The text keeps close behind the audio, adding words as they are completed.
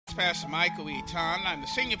Pastor Michael E. Ton. I'm the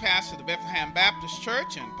senior pastor of the Bethlehem Baptist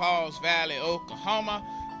Church in Pauls Valley, Oklahoma.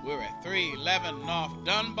 We're at 311 North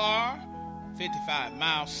Dunbar, 55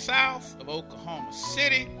 miles south of Oklahoma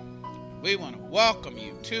City. We want to welcome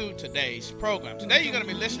you to today's program. Today you're going to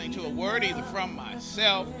be listening to a word either from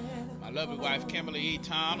myself, my lovely wife Kimberly E.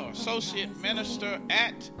 Ton, or associate minister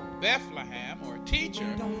at Bethlehem, or a teacher.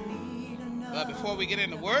 But before we get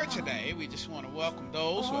into the word today, we just want to welcome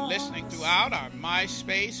those who are listening throughout our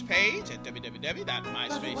MySpace page at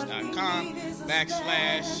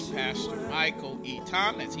www.myspace.com/Pastor Michael E.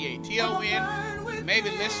 Ton. That's E-A-T-O-N. You may be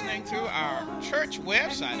listening through our church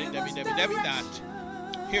website at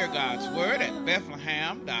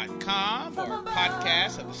www.heargodsword@bethlehem.com, or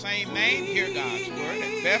podcast of the same name, Hear God's Word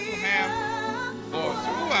at Bethlehem, or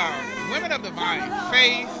through our Women of Divine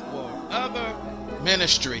Faith or other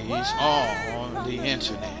ministries all on the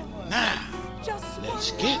internet. Now,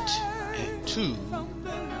 let's get into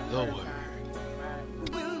the word.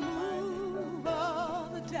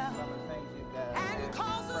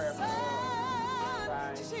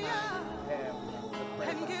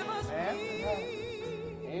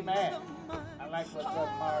 Amen. I like what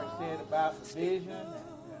Brother Mars said about the vision, and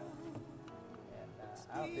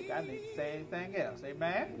I don't think I need to say anything else.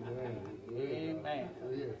 Amen. Amen.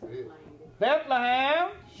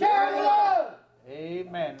 Bethlehem, share the love.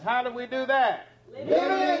 Amen. How do we do that? Live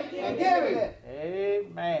it and give it.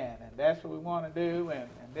 Amen. And that's what we want to do. And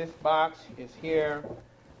this box is here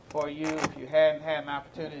for you. If you hadn't had an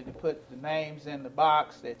opportunity to put the names in the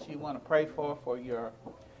box that you want to pray for your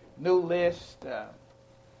new list,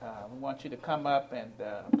 we want you to come up and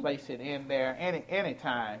place it in there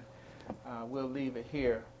anytime. We'll leave it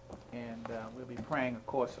here. And we'll be praying, of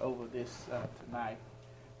course, over this tonight.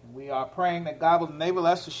 We are praying that God will enable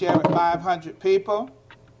us to share with 500 people,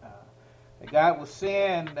 that God will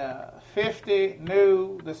send 50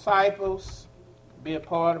 new disciples to be a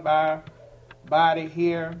part of our body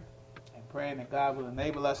here, and praying that God will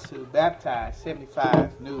enable us to baptize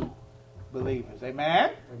 75 new believers.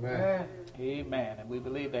 Amen? Amen. Amen. And we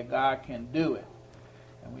believe that God can do it.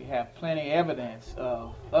 And we have plenty of evidence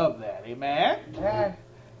of that. Amen? Amen.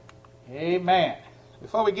 Amen.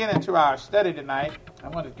 Before we get into our study tonight, I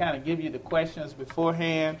want to kind of give you the questions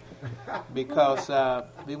beforehand because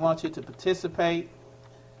we want you to participate,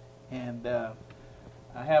 and I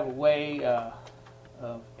have a way of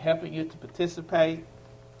helping you to participate.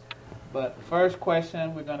 But the first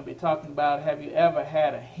question we're going to be talking about, have you ever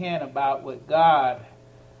had a hint about what God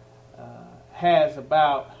has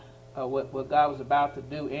about, what God was about to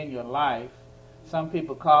do in your life? Some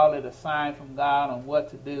people call it a sign from God on what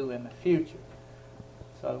to do in the future.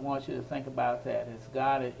 So I want you to think about that. Has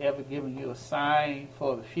God ever given you a sign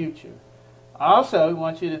for the future? Also, we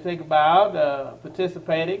want you to think about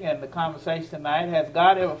participating in the conversation tonight. Has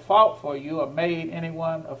God ever fought for you or made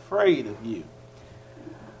anyone afraid of you?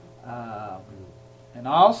 And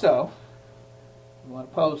also, we want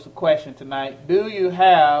to pose the question tonight, do you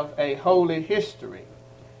have a holy history?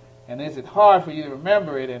 And is it hard for you to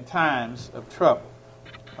remember it in times of trouble?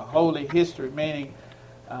 A holy history meaning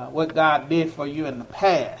what God did for you in the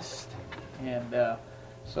past. And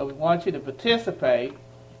so we want you to participate.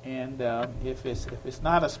 And if it's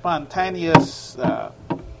not a spontaneous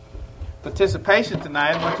participation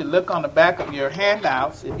tonight, I want you to look on the back of your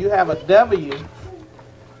handouts. If you have a W,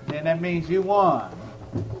 then that means you won.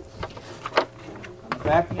 On the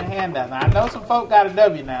back of your handout. Now, I know some folk got a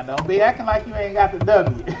W now. Don't be acting like you ain't got the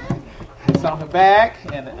W. It's on the back,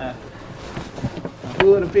 and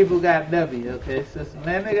who are the people who got W? Okay, Sister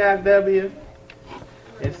Linda got W.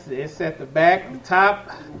 It's at the back, the top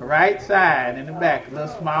right side in the back, a little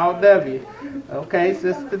small W. Okay,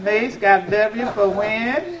 Sister Denise got W for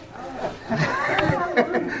win.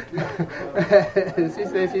 She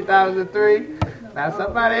said she thought it was a 3. Now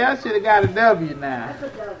somebody else should have got a W now.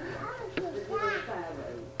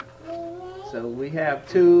 So we have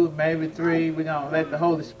 2, maybe 3. We're going to let the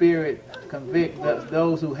Holy Spirit convict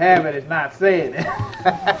those who have it and not saying it.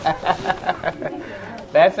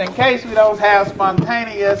 That's in case we don't have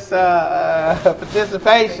spontaneous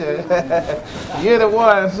participation. You're the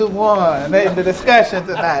ones who won in the discussion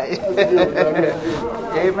tonight.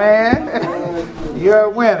 Amen. You're a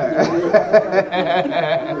winner.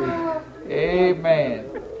 Amen.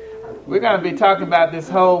 We're going to be talking about this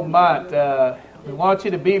whole month. We want you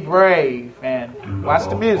to be brave and watch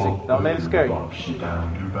the music. Don't let it scare you. We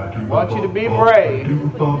want you to be brave.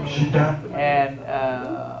 And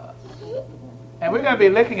we're going to be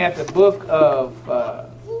looking at the book of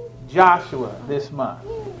Joshua this month.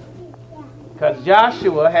 Because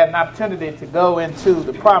Joshua had an opportunity to go into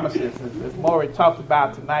the promises, as Maury talked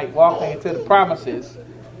about tonight, walking into the promises.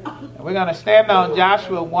 And we're going to stand on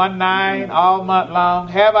Joshua 1:9 all month long.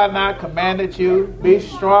 Have I not commanded you? Be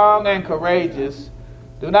strong and courageous.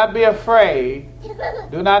 Do not be afraid.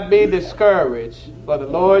 Do not be discouraged. For the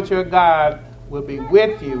Lord your God will be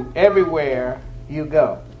with you everywhere you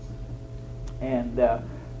go. And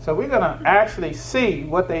so we're going to actually see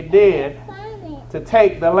what they did to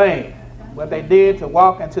take the land. What they did to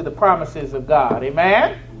walk into the promises of God.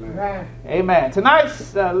 Amen? Amen. Amen.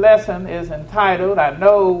 Tonight's lesson is entitled, I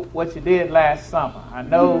Know What You Did Last Summer. I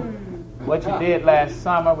know what you did last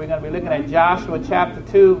summer. We're going to be looking at Joshua chapter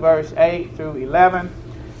 2, verse 8 through 11.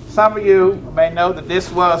 Some of you may know that this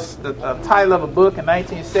was the title of a book in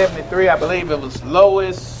 1973. I believe it was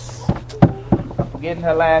Lois, I'm forgetting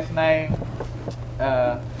her last name.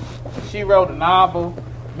 She wrote a novel.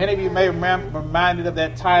 Many of you may remember, reminded of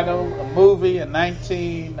that title, a movie in I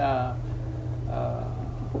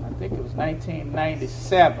think it was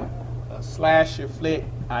 1997, a slasher flick,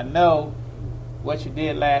 I Know What You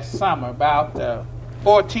Did Last Summer, about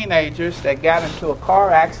 4 teenagers that got into a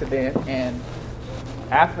car accident, and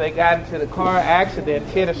after they got into the car accident,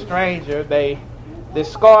 hit a stranger, they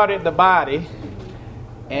discarded the body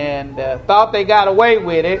and thought they got away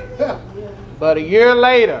with it, but a year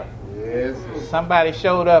later, somebody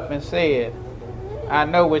showed up and said, I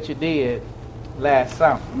know what you did last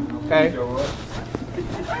summer. Okay?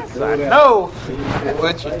 So I know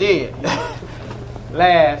what you did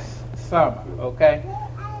last summer. Okay?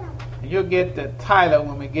 And you'll get the title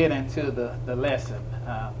when we get into the lesson.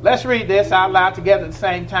 Let's read this out loud together at the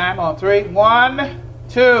same time on 3. 1,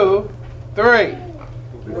 2, 3.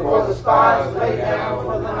 Before the spies lay down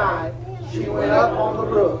for the night, she went up on the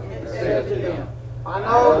roof and said to them, I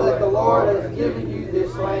know that the Lord has given you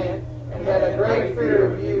this land, and that a great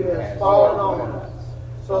fear of you has fallen on us,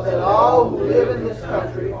 so that all who live in this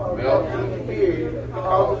country are melting in fear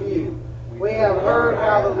because of you. We have heard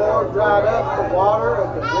how the Lord dried up the water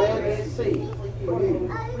of the Red Sea for you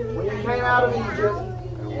when you came out of Egypt,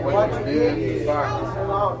 and what you did to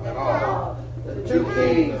Sihon and Og, the 2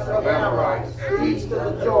 kings of Amorites east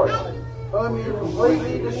of the Jordan, whom you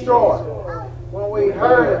completely destroyed. When we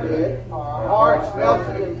heard of it, our hearts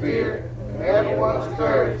melted in fear, and everyone's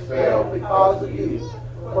courage fell because of you.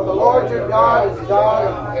 For the Lord your God is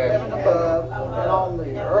God in heaven above and on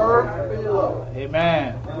the earth below.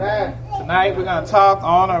 Amen. Amen. Tonight we're going to talk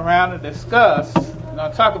on, around, and discuss. We're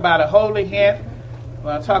going to talk about a holy hint. We're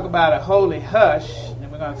going to talk about a holy hush. And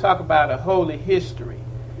we're going to talk about a holy history.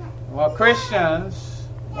 Well, Christians,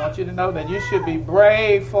 I want you to know that you should be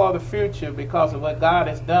brave for the future because of what God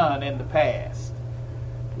has done in the past.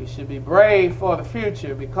 You should be brave for the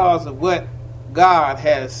future because of what God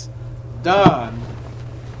has done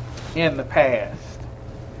in the past.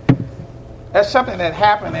 That's something that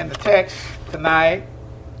happened in the text tonight.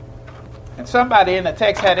 And somebody in the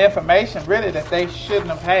text had information really that they shouldn't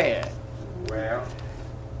have had. Well,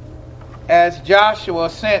 as Joshua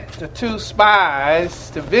sent the 2 spies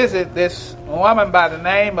to visit this woman by the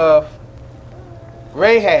name of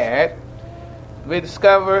Rahab. We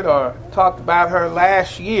discovered or talked about her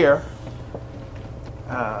last year.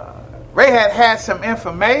 Rahab had some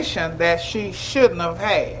information that she shouldn't have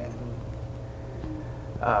had.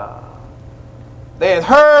 They had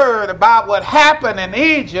heard about what happened in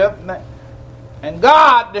Egypt, and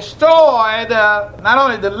God destroyed, not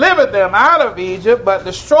only delivered them out of Egypt, but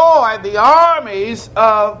destroyed the armies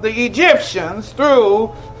of the Egyptians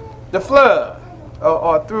through the flood,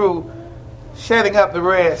 or through shutting up the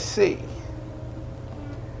Red Sea.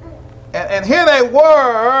 And here they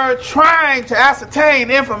were trying to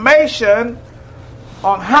ascertain information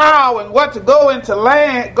on how and what to go into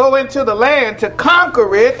the land to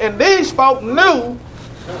conquer it, and these folk knew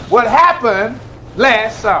what happened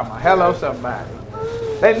last summer. Hello, somebody.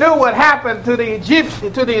 They knew what happened to the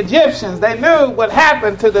Egyptians. They knew what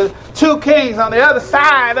happened to the 2 kings on the other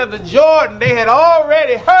side of the Jordan. They had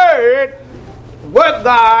already heard what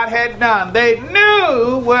God had done. They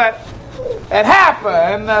knew what had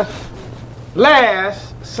happened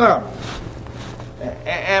last summer.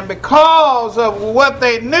 And because of what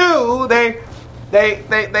they knew, they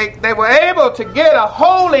were able to get a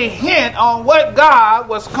holy hint on what God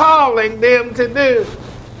was calling them to do.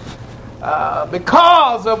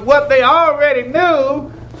 Because of what they already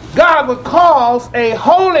knew, God would cause a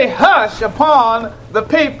holy hush upon the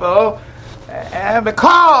people. And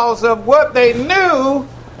because of what they knew,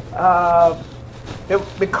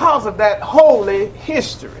 because of that holy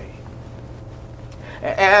history.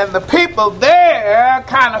 And the people there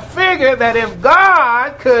kind of figured that if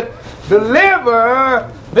God could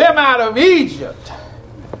deliver them out of Egypt,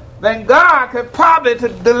 then God could probably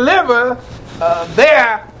deliver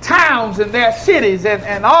their towns and their cities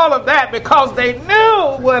and all of that because they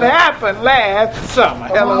knew what happened last summer.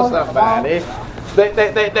 Hello, somebody.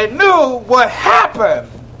 They knew what happened.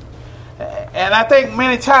 And I think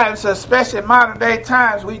many times, especially in modern day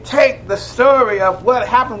times, we take the story of what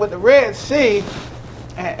happened with the Red Sea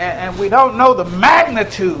and we don't know the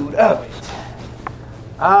magnitude of it.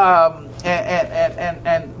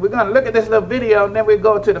 And we're going to look at this little video and then we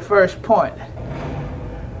go to the first point.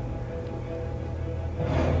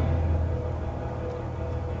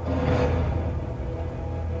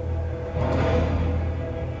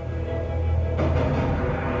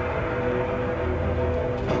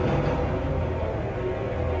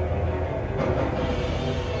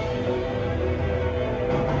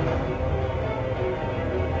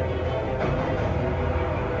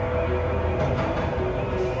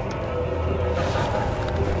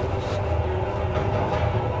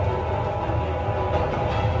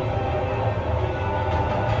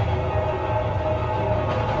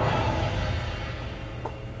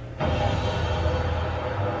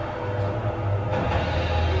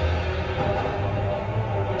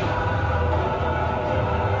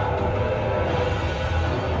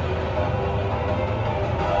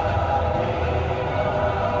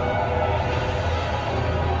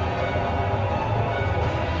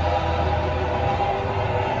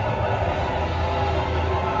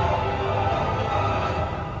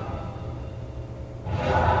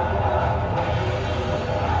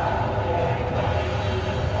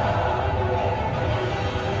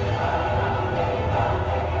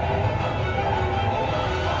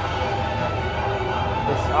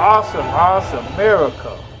 Awesome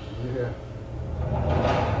miracle. Yeah.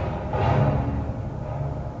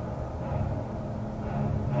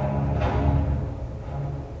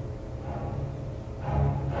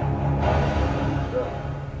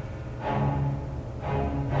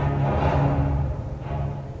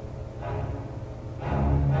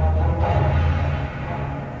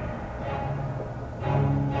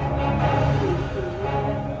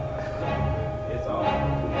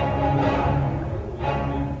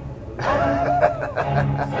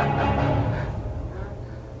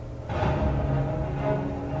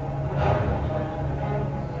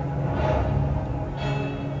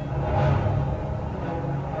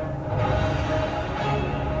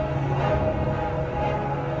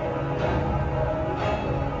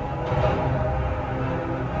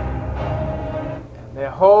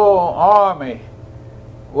 Whole army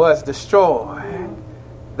was destroyed.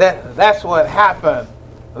 That's what happened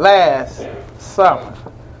last summer.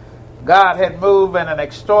 God had moved in an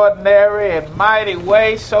extraordinary and mighty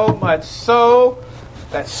way, so much so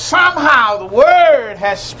that somehow the word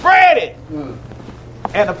has spread it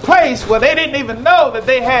in a place where they didn't even know that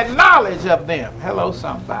they had knowledge of them. Hello,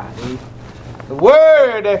 somebody. The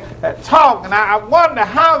word had talked, and I wonder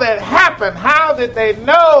how that happened. How did they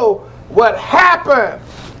know what happened?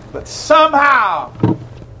 But somehow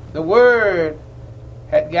the word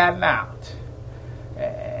had gotten out.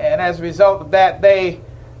 And as a result of that, they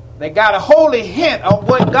got a holy hint of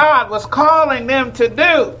what God was calling them to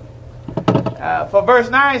do. For verse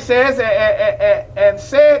 9 says, and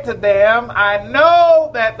said to them, I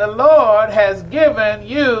know that the Lord has given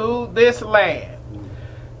you this land.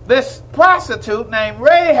 This prostitute named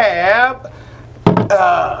Rahab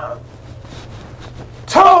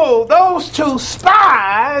told those two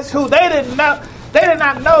spies who they did not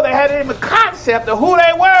know they had any concept of who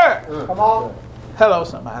they were. Come on. Hello,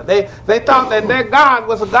 somebody. They thought that their God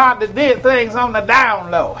was a God that did things on the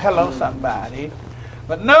down low. Hello, somebody.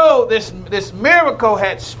 But no, this miracle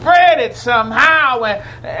had spread it somehow,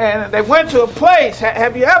 and they went to a place.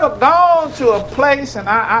 Have you ever gone to a place, and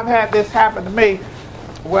I've had this happen to me,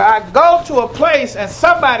 where I go to a place and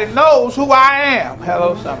somebody knows who I am.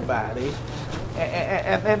 Hello, somebody.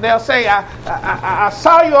 And they'll say, I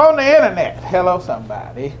saw you on the internet. Hello,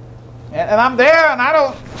 somebody. And I'm there, and I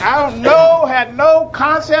don't know, had no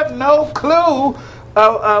concept, no clue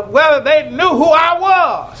of whether they knew who I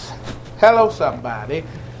was. Hello, somebody.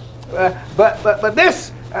 But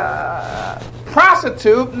this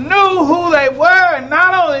prostitute knew who they were, and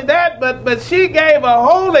not only that, but she gave a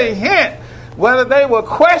holy hint. Whether they were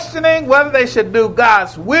questioning whether they should do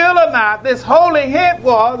God's will or not, this holy hint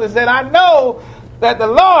is that I know that the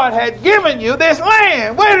Lord had given you this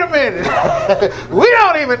land. Wait a minute. We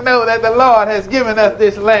don't even know that the Lord has given us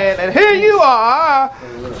this land. And here you are,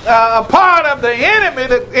 a part of the enemy,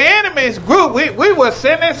 the enemy's group. We were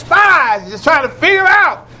sending spies just trying to figure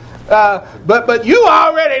out. But you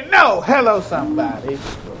already know. Hello, somebody.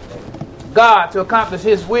 God to accomplish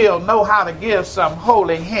his will know how to give some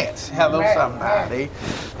holy hints. Hello, somebody.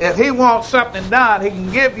 If he wants something done, he can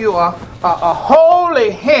give you a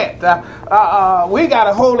holy hint. We got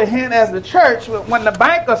a holy hint as the church when the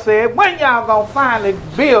banker said, when y'all going to finally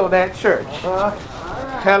build that church?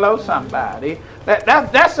 Hello, somebody.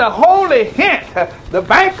 That's a holy hint. The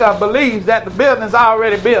banker believes that the building's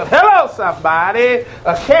already built. Hello, somebody.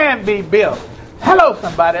 Can be built. Hello,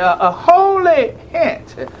 somebody. A holy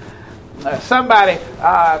hint. Somebody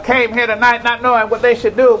came here tonight not knowing what they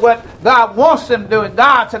should do, what God wants them to do, and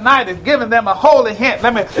God tonight is giving them a holy hint.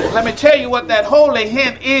 Let me tell you what that holy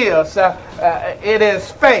hint is. It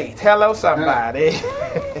is faith. Hello, somebody.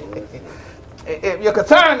 If you're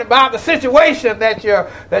concerned about the situation that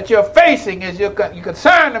you're facing, is you're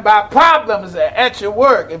concerned about problems at your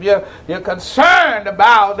work, if you're concerned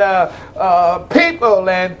about people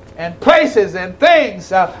and places and things,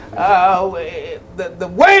 the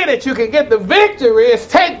way that you can get the victory is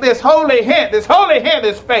take this holy hint. This holy hint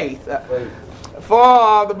is faith.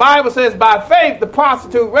 For the Bible says, by faith the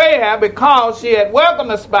prostitute Rahab, because she had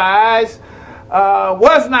welcomed the spies,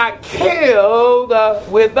 was not killed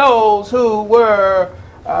with those who were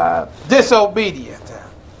disobedient.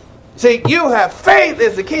 See, you have faith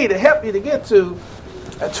is the key to help you to get to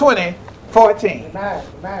 2014.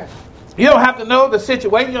 Amen. You don't have to know the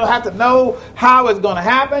situation. You don't have to know how it's going to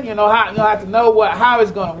happen. You don't have to know how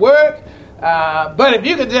it's going to work. But if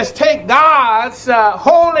you could just take God's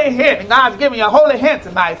holy hint, and God's giving you a holy hint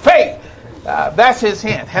tonight, faith. That's his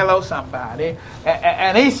hint. Hello, somebody.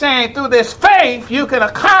 And he's saying through this faith, you can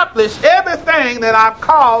accomplish everything that I've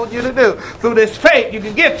called you to do. Through this faith, you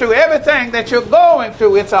can get through everything that you're going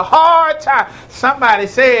through. It's a hard time. Somebody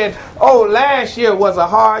said, oh, last year was a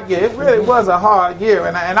hard year. It really was a hard year.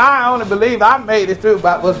 And I only believe I made it through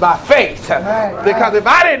was by faith. Because if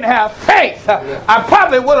I didn't have faith, I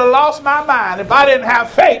probably would have lost my mind. If I didn't have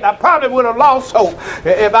faith, I probably would have lost hope.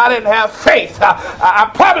 If I didn't have faith, I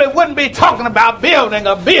probably wouldn't be talking about building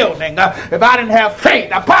a building. If I didn't have faith,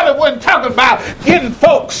 I probably wouldn't talk about getting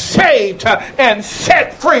folks saved and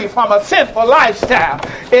set free from a sinful lifestyle.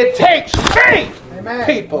 It takes faith. Amen.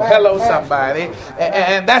 People. Amen. Hello, somebody.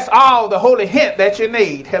 And that's all the holy hint that you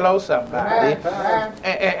need. Hello, somebody.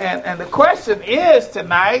 And the question is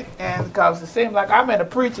tonight, and because it seems like I'm in a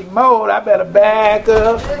preaching mode, I better back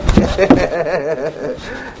up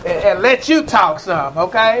and let you talk some,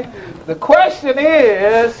 okay? The question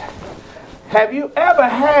is, have you ever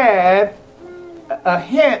had a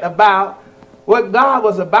hint about what God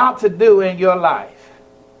was about to do in your life?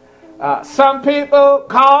 Some people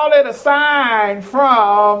call it a sign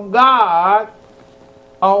from God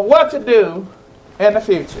on what to do in the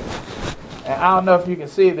future. And I don't know if you can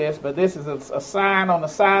see this, but this is a sign on the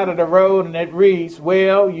side of the road, and it reads,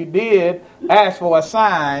 well, you did ask for a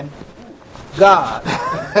sign, God.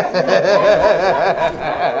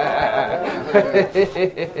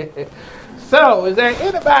 So, is there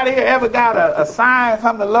anybody here ever got a sign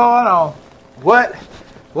from the Lord on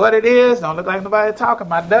what it is? Don't look like nobody talking.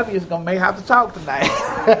 My W is going to have to talk tonight.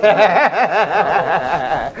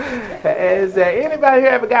 Is there anybody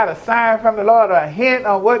here ever got a sign from the Lord or a hint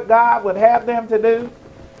on what God would have them to do?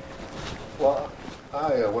 Well,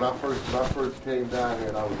 when I first came down here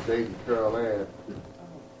and I was dating Carol Ann,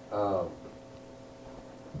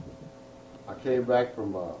 I came back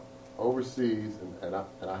from overseas, and I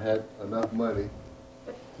had enough money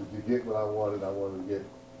to get what I wanted. I wanted to get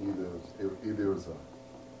either it was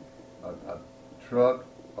a truck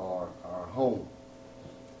or a home,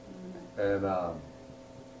 and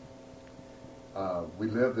we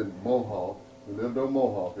lived in Mohawk. We lived on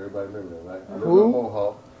Mohawk. Everybody remember that, right? I lived on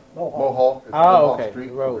Mohawk. Mohawk. It's Mohawk okay.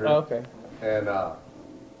 Street. Road. Okay. And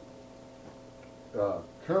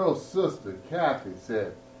Carol's sister Kathy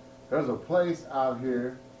said, "There's a place out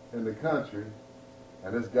here in the country,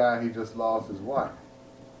 and this guy, he just lost his wife."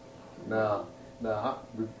 Now,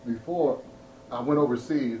 before I went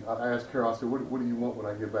overseas, I asked Carol, I said, what do you want when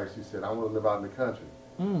I get back? She said, I want to live out in the country.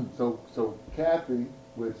 So Kathy,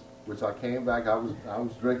 which I came back, I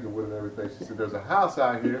was drinking with her and everything. She said, there's a house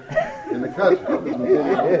out here in the country.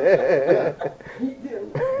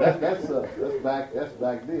 That's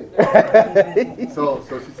back then. So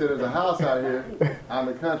she said, there's a house out here out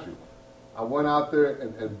in the country. I went out there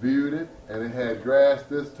and viewed it, and it had grass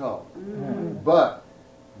this tall. But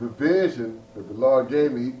the vision that the Lord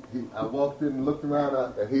gave me, I walked in and looked around,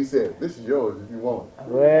 and he said, this is yours if you want it.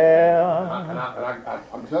 Well,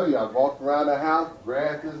 I'm telling you, I walked around the house,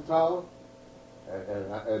 grass this tall,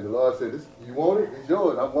 and the Lord said, "This, you want it? It's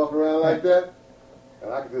yours." I'm walking around like that,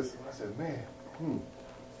 and I said, man,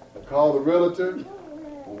 I called the realtor.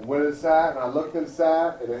 went inside, and I looked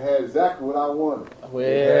inside, and it had exactly what I wanted. Well,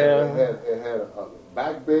 it had a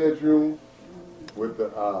back bedroom with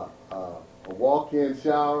a walk-in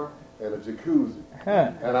shower and a jacuzzi.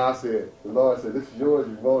 Huh. And I said, the Lord said, this is yours,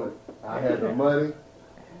 you want it. I had the money,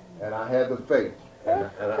 and I had the faith. And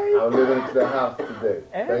I'm living into the house today.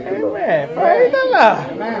 Thank you, Lord. Amen. Praise the Lord.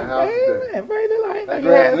 Amen. Amen. Praise the Lord. That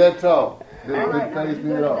grass is that tall. Didn't phase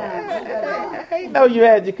me at all. I ain't know you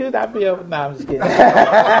had jacuzzi. I'd be over. No, I'm just kidding.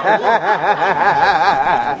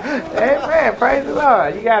 Amen. Praise the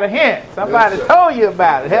Lord. You got a hint. Somebody told you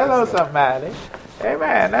about it. Hello, somebody.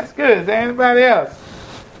 Amen. That's good. Is there anybody else?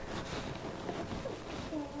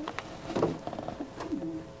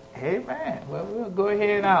 Amen. Well, we'll go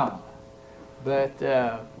ahead on. But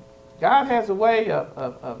God has a way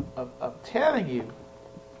of telling you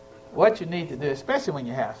what you need to do, especially when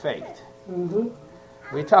you have faith. Mm-hmm.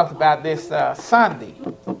 We talked about this Sunday.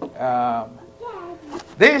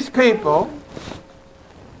 These people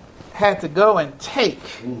had to go and take.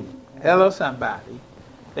 Hello, somebody.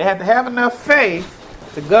 They had to have enough faith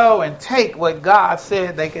to go and take what God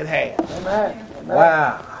said they could have. Amen.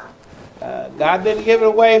 Wow. God didn't give it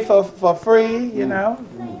away for free, you know.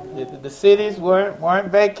 The cities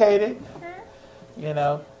weren't vacated, you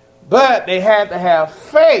know. But they had to have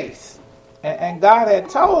faith. And God had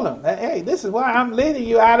told them, that, hey, this is why I'm leading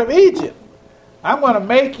you out of Egypt. I'm going to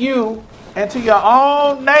make you into your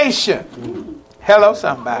own nation. Hello,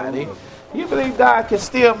 somebody. You believe God can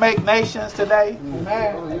still make nations today?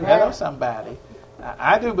 Amen. Hello, somebody.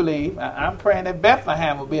 I do believe. I'm praying that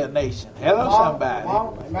Bethlehem will be a nation. Hello, somebody.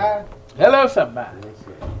 Amen. Hello, somebody.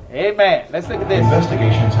 Amen. Let's look at this.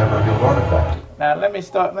 Investigations have revealed artifacts. Now, let me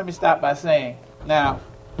stop by saying, now,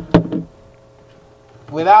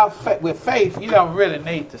 with faith, you don't really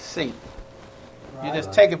need to see. You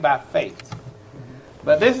just take it by faith.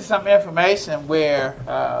 But this is some information where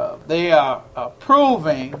they are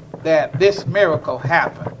proving that this miracle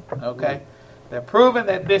happened. Okay? They're proving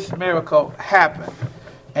that this miracle happened.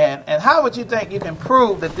 And how would you think you can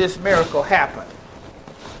prove that this miracle happened?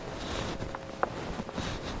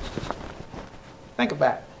 Think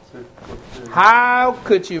about it. How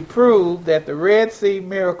could you prove that the Red Sea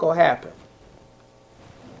miracle happened?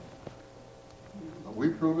 We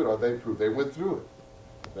prove it or they prove it. They went through it.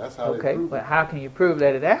 That's how they Okay, prove but it. how can you prove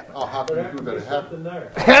that it happened? Oh, how can you prove that it happened?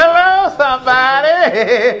 Hello,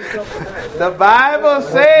 somebody. The Bible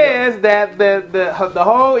says that the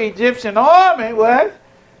whole Egyptian army was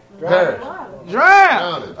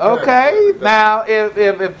drowned. Okay, now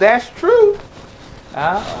if that's true,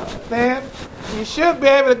 then you should be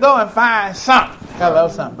able to go and find something. Hello,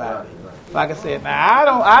 somebody. Like I said,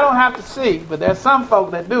 now I don't have to see, but there's some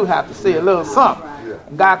folk that do have to see a little something.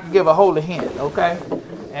 God can give a holy hint, okay?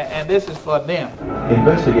 And this is for them.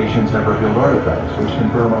 Investigations have revealed artifacts which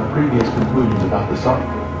confirm our previous conclusions about the site.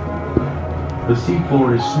 The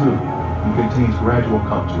seafloor is smooth and contains gradual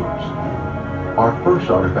contours. Our first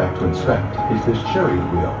artifact to inspect is this chariot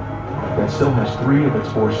wheel that still has 3 of its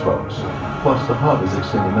 4 spokes, plus the hub is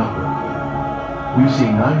extending upward. We see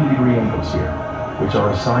 90-degree angles here, which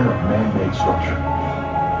are a sign of man-made structure.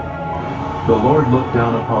 The Lord looked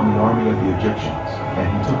down upon the army of the Egyptians, and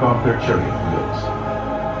he took off their chariot wheels.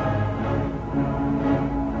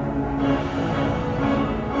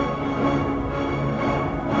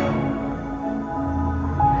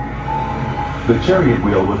 The chariot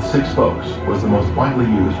wheel with 6 spokes was the most widely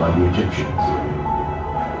used by the Egyptians.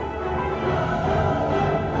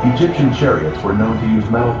 Egyptian chariots were known to use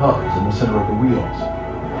metal hubs in the center of the wheels.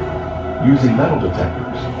 Using metal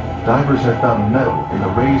detectors, divers have found metal in the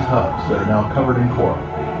raised hubs that are now covered in coral.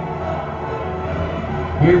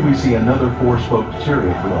 Here we see another 4-spoked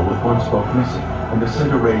chariot wheel with 1 spoke missing and a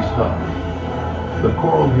center raised hub. The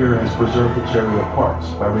coral here has preserved the chariot parts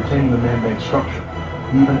by retaining the man-made structure,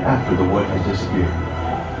 even after the wood has disappeared.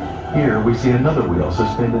 Here we see another wheel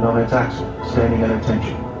suspended on its axle, standing at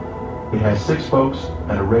attention. It has 6 spokes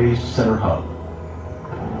and a raised center hub.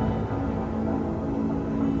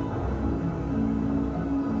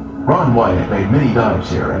 Ron Wyatt made many dives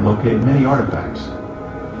here and located many artifacts.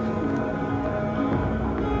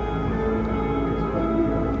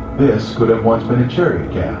 This could have once been a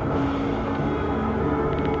chariot cab.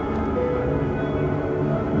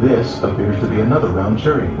 This appears to be another round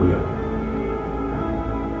chariot wheel.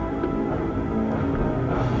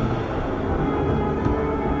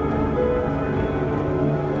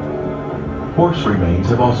 Horse remains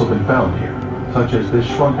have also been found here, such as this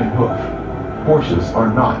shrunken hoof. Horses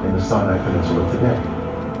are not in the Sinai Peninsula today.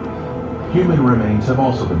 Human remains have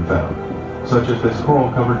also been found, such as this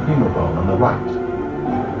coral-covered femur bone on the right.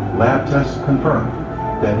 Lab tests confirm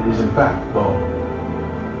that it is in fact bone.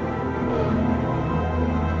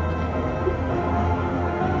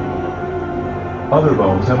 Other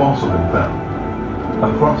bones have also been found.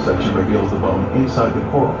 A cross-section reveals the bone inside the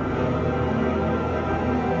coral.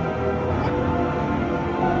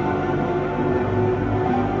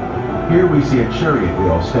 Here we see a chariot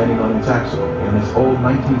wheel standing on its axle in this old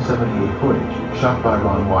 1978 footage shot by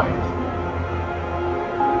Ron Wyatt.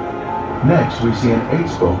 Next, we see an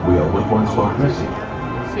 8-spoke wheel with one spoke missing.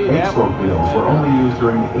 8-spoke wheels were only used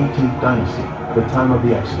during the 18th dynasty, the time of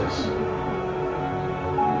the Exodus.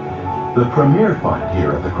 The premier find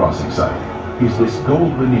here at the crossing site is this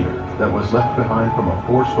gold veneer that was left behind from a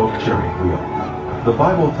 4-spoke chariot wheel. The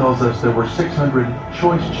Bible tells us there were 600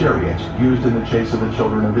 choice chariots used in the chase of the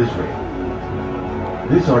children of Israel.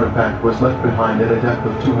 This artifact was left behind at a depth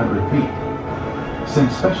of 200 feet.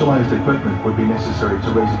 Since specialized equipment would be necessary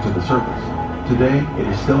to raise it to the surface, today it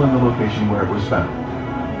is still in the location where it was found.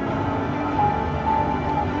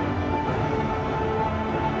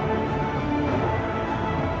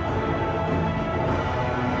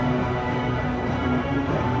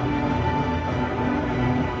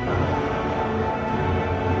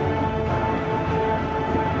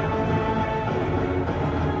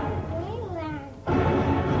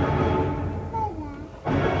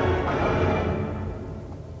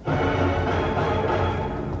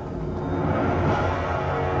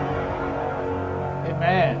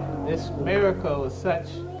 Such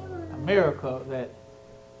a miracle that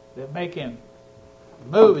they're making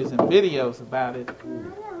movies and videos about it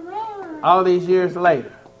all these years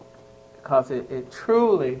later, because it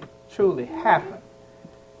truly happened.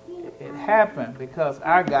 It happened because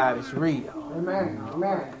our God is real. Amen.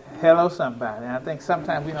 Amen. Hello, somebody. And I think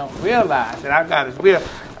sometimes we don't realize that our God is real.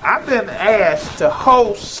 I've been asked to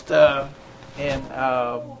host in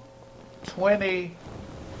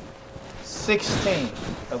 2016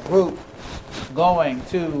 a group going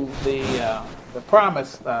to the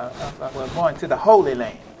promise, going to the Holy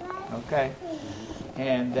Land, okay?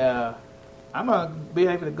 And I'm going to be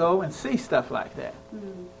able to go and see stuff like that.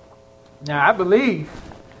 Now, I believe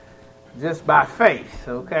just by faith,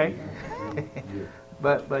 okay?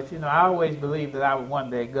 But you know, I always believed that I would one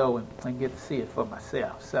day go and get to see it for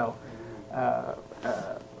myself. So,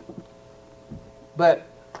 but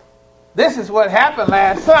this is what happened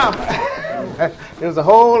last summer. It was a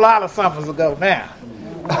whole lot of summers ago now.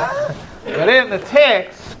 But in the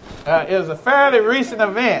text, it was a fairly recent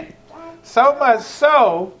event. So much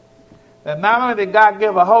so that not only did God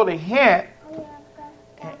give a holy hint,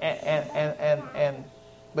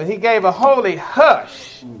 but he gave a holy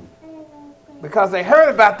hush. Because they heard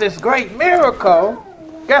about this great miracle,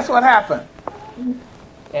 guess what happened?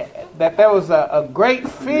 That there was a great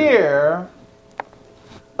fear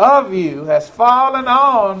of you has fallen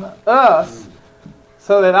on us,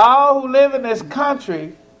 so that all who live in this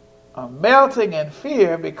country are melting in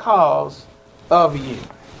fear because of you.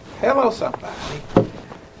 Hello, somebody.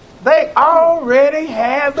 They already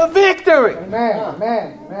had the victory. Amen.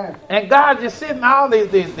 Amen. Amen. And God just sending all these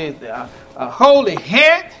holy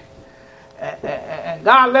hint, and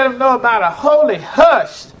God let them know about a holy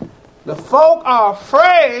hush. The folk are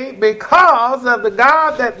afraid because of the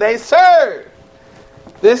God that they serve.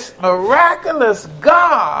 This miraculous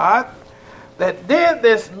God that did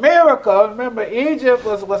this miracle. Remember, Egypt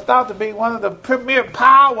was thought to be one of the premier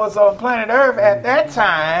powers on planet Earth at that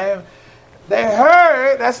time. They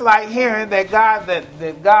heard, that's like hearing that God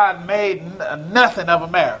made nothing of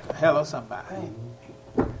America. Hello, somebody.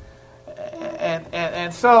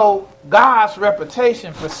 And so God's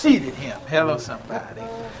reputation preceded him. Hello, somebody.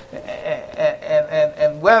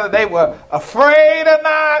 And whether they were afraid or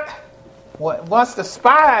not, once the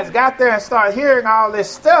spies got there and started hearing all this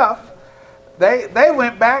stuff, they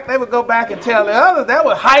went back. They would go back and tell the others. That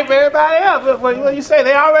would hype everybody up. What you say?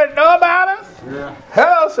 They already know about us? Yeah.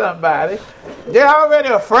 Hello, somebody. They're already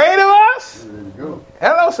afraid of us? There you go.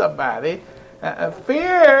 Hello, somebody.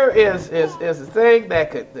 Fear is a thing that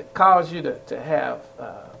could cause you to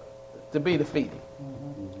be defeated.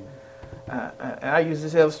 And I use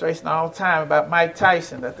this illustration all the time about Mike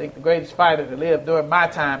Tyson. I think the greatest fighter to live during my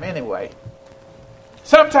time anyway.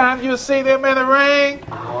 Sometimes you'll see them in the ring,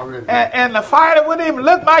 and the fighter wouldn't even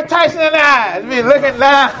look Mike Tyson in the eyes. Be looking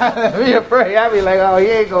down, be afraid. I'd be like, oh, he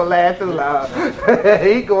ain't going to last too long.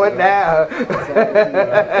 He going down.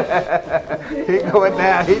 He going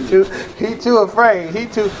down. He too afraid. He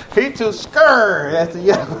too scared, as the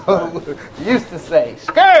young used to say.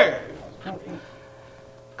 Scared.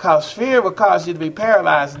 Because fear will cause you to be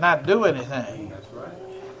paralyzed and not do anything. That's right.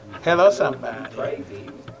 Hello, somebody. Crazy.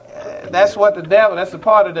 That's what that's a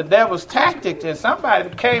part of the devil's tactic. And somebody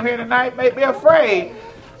came here tonight may be afraid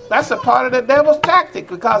that's a part of the devil's tactic,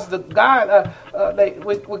 because the God,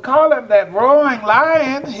 we call him that roaring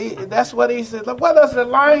lion. That's what he says. What does the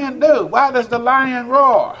lion do? Why does the lion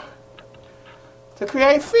roar? To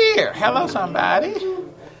create fear. Hello, somebody.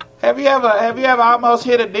 Have you ever almost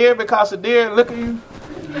hit a deer because the deer look at you?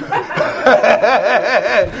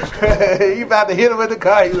 You about to hit him with the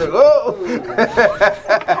car. You like, oh,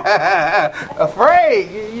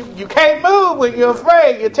 afraid. You can't move when you're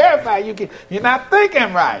afraid. You're terrified. You're not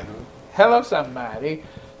thinking right. Hello, somebody.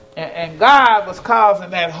 And God was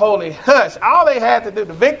causing that holy hush. All they had to do,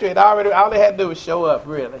 the victory all they had to do was show up.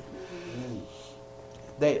 Really.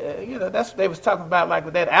 They, that's what they was talking about, like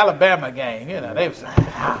with that Alabama game. They was like,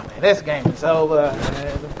 oh, man, this game is over.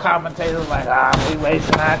 And the commentators were like, we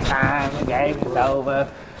wasting our time. The game is over.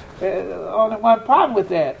 Only one problem with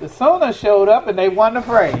that. The Sooners showed up and they wasn't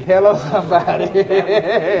afraid. Hello, somebody.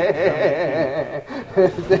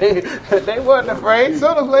 they wasn't afraid.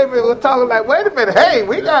 Sooners were talking like, wait a minute. Hey,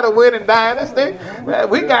 we got a winning dynasty.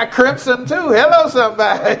 We got Crimson too. Hello,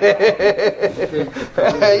 somebody.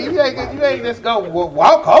 you ain't just going to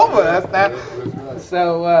walk over us now.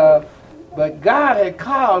 So, but God had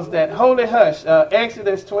caused that holy hush.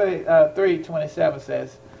 Exodus 23:27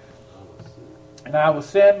 says, and I will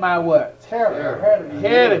send my what? Terror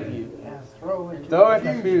ahead of you. Throw in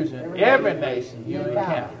confusion every nation you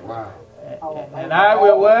encounter. Wow. And I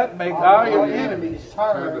will what? Make all your enemies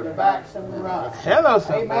turn their backs and run. Hello,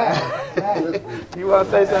 somebody. Amen. You want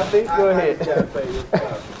to say something? Go ahead.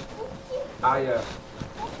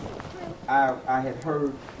 I had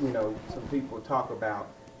heard, some people talk about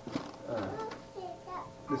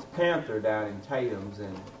this panther down in Tatum's,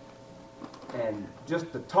 and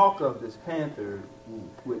just the talk of this panther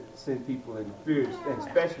would send people into fear, and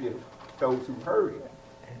especially those who heard it.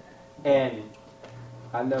 And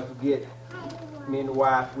I never forget, me and the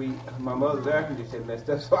wife, my mother's air conditioner messed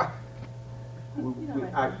up, so I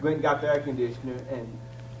went and got the air conditioner and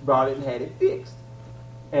brought it and had it fixed.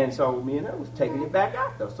 And so me and her was taking it back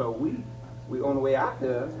out there. So we on the way out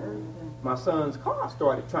there, my son's car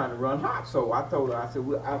started trying to run hot. So I told her, I said,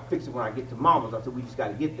 well, I'll fix it when I get to Mama's. I said, we just got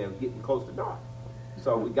to get there. We're getting close to dark.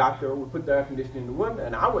 So we got there, we put the air conditioner in the window,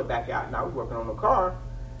 and I went back out, and I was working on the car.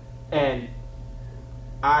 And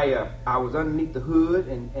I was underneath the hood,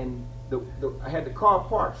 and I had the car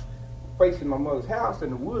parked facing my mother's house,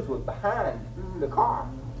 and the woods was behind the car,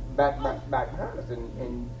 back behind us.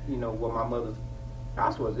 And where my mother's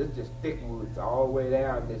house was, it's just thick woods all the way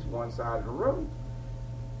down this one side of the road.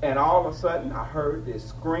 And all of a sudden, I heard this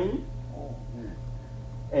scream,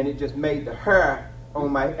 and it just made the hair on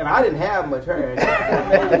my, and I didn't have much hair. It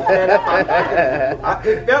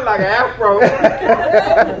felt like an afro.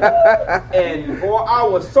 And boy, I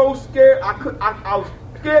was so scared. I was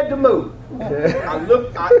scared to move.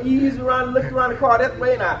 I eased around, looked around the car that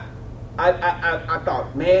way, and I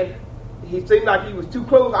thought, man, he seemed like he was too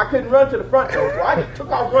close. I couldn't run to the front door, so I just took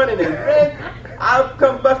off running and ran. I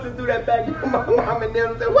come busting through that back door. My mom and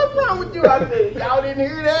them said, "What's wrong with you?" I said, "Y'all didn't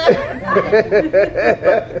hear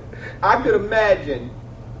that?" I could imagine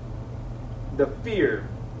the fear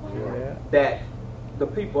that the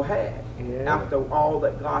people had after all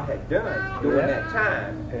that God had done during that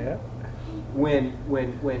time. When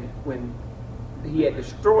He had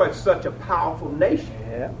destroyed such a powerful nation.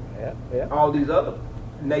 All these other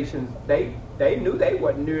nations, they knew they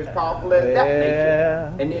wasn't near as powerful as that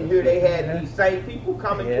nation. And then here they had these same people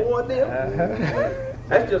coming toward them.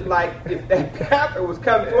 That's just like if that panther was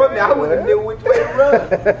coming toward me, I wouldn't know which way to run.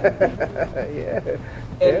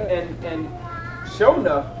 And sure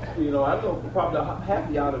enough, I know probably half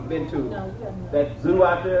of y'all have been to that zoo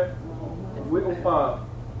out there,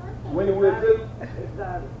 Winniewood Zoo.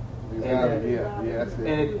 And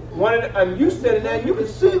you sitting there and you can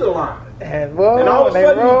see the lion. And all of a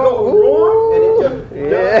sudden you go roar, and it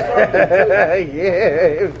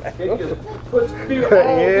just it just puts fear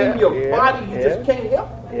all in your body. You just can't help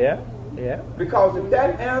it. Because if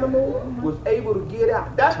that animal was able to get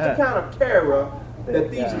out, that's the kind of terror that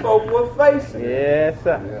these folk were facing. Yes,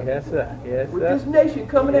 sir. Yes, sir. Yes, sir. With this nation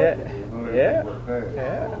coming at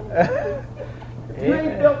you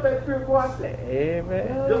ain't felt that fear before, I said.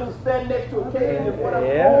 Amen. Just to stand next to a cage and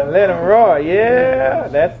whatever. Let them roar.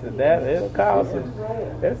 It'll cause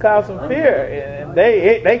some fear. And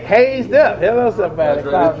they caged up. Hello, somebody.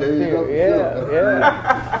 Cause some fear.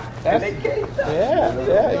 They caged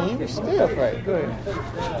up. You still afraid. Go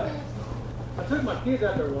ahead. I took my kids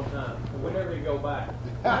out there one time, and we never go back.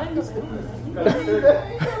 It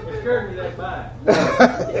scared me that bad.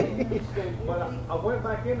 But I went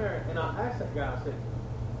back in there, and I asked that guy, I said,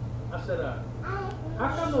 I said, how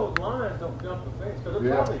come those lions don't jump the fence? Because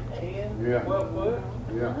they're probably 10, 12 foot.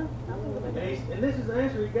 Yeah. And this is the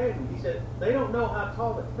answer he gave me. He said, they don't know how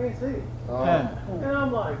tall the fence is. And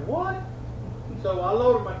I'm like, what? So I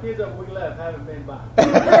loaded my kids up when we left, haven't been by. If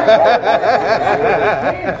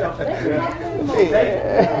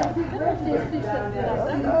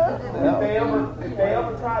they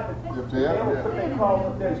ever tried to put their car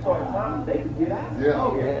up there and start climbing, they could get out.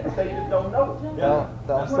 They just don't know.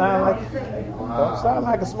 Don't sound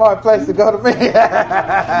like a smart place to go to me.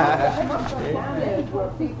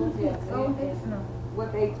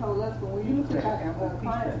 What they told us when we used to talk about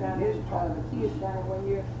clients down there, the kids down there 1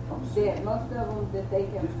 year, that most of them that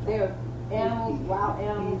they're animals, wild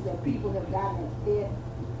animals that people have gotten as pets,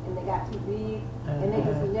 and they got too big, and they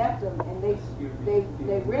just left them, and they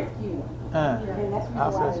rescued them, and that's the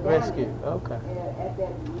reason why they're down there. At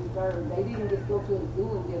that reserve, they didn't just go to the zoo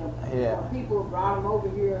and get them. People brought them over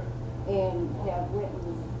here and have went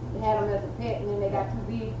and had them as a pet, and then they got too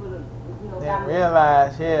big for the. Didn't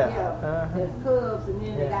realize, as cubs, and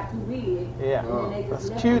then they got too big. Yeah, and then they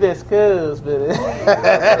just it's cute as cubs, but it's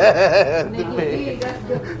when they get big, that's a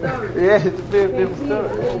different story. Yeah, it's a different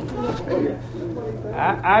story.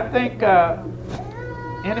 I think,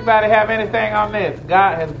 anybody have anything on this?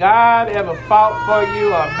 Has God ever fought for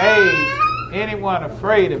you or made anyone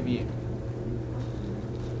afraid of you?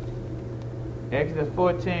 Exodus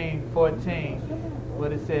 14:14,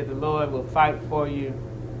 what it said, the Lord will fight for you.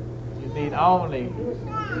 You need only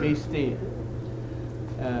be still.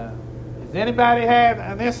 Has anybody had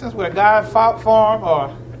an instance where God fought for him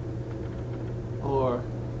or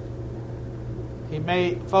he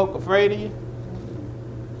made folk afraid of you?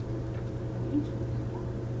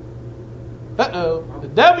 The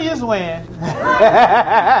W's win.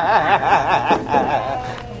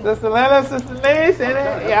 Sister Lena, Sister Denise,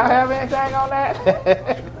 y'all have anything on that?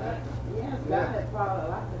 Yes, God has fought a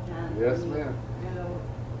lot of times. Yes, ma'am.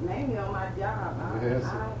 Mainly on my job. I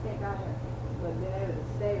don't think I have been able to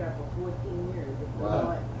stay there for 14 years.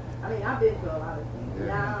 Wow. I mean, I've been through a lot of things.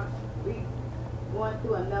 Now, we going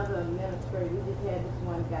through another administrator. We just had this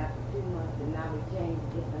one guy for 2 months, and now we changed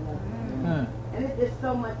to another. And it's just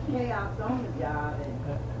so much chaos on the job, and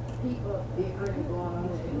people bickering going on.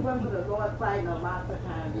 It wasn't for the Lord fighting a lot of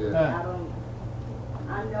times.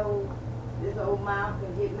 I know this old mouth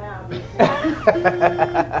can get loud,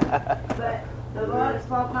 but the Lord has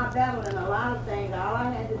fought my battle in a lot of things. All I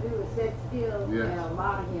had to do was sit still and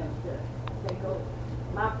allow Him to take over.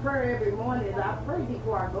 My prayer every morning is I pray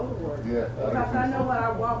before I go to work. Because I know what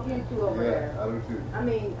I walk into over there. I do too. I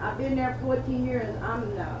mean, I've been there 14 years.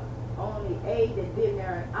 I'm the only aide that's been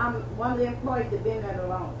there. I'm one of the employees that's been there the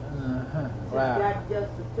longest. Since Jack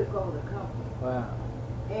Justice took over the company. Wow.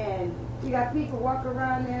 And we got people walk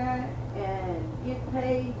around there and get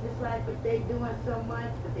paid just like if they doing so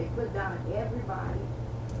much, but they put down everybody.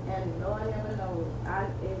 And Lord never knows. I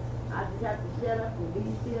just have to shut up and be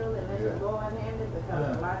still and let the Lord handle it,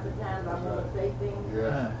 because lots of times I want to say things.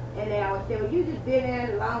 And they always say, well, you just been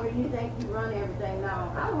there longer than you think you run everything.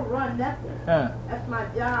 No, I don't run nothing. That's my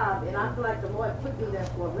job, and I feel like the Lord put me there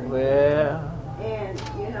for a reason. And,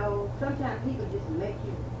 sometimes people just make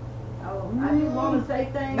you. I just want to say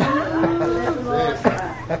things. Let the Lord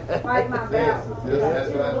fight my battle.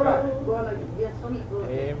 That's right. Going against people.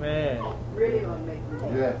 Amen. Really going to make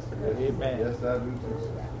me. Yes. Amen. Yes, I do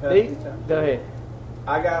too. Go ahead.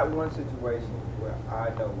 I got one situation where I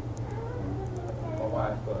know my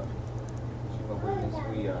wife, she's my witness,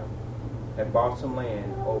 we had bought some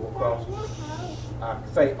land over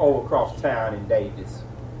across town in Davis,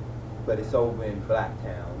 but it's over in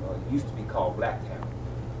Blacktown, or it used to be called Blacktown.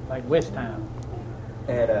 Like West Town.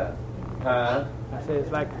 And, I said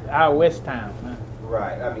it's like our West Town.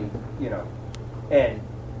 Right, I mean, and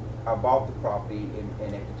I bought the property,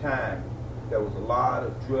 and at the time, there was a lot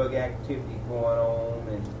of drug activity going on.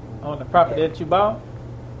 And on the property that you bought?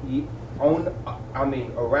 Around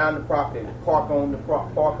the property, park on the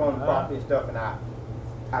property and stuff. And I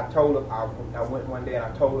told them, I went one day and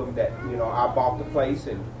I told them that, I bought the place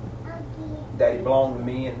and that it belonged to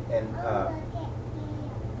me, and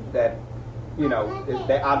that,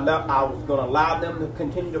 that I was going to allow them to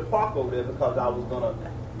continue to park over there, because I was going to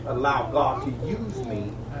allow God to use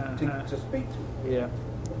me to speak to. Yeah.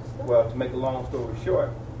 Well, to make a long story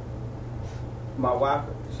short, my wife,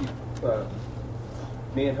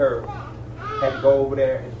 me and her had to go over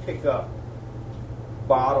there and pick up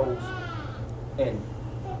bottles and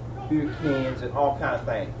beer cans and all kinds of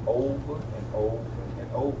things over and over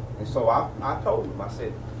and over. And so I told them, I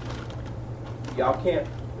said, y'all can't,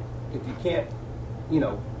 if you can't,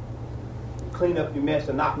 clean up your mess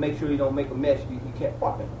and not make sure you don't make a mess, you can't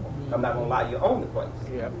park it. I'm not going to allow you to own the place.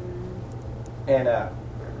 Yep. And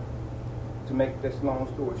to make this long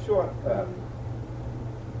story short, the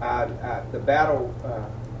battle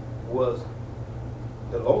was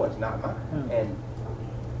the Lord's, not mine. And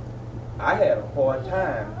I had a hard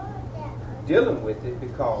time dealing with it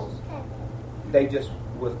because they just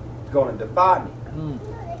was going to defy me.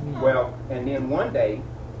 Well, and then one day,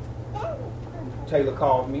 Taylor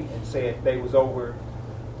called me and said they was over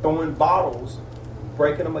throwing bottles,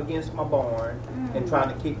 breaking them against my barn, and trying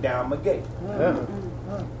to kick down my gate.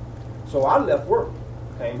 So I left work,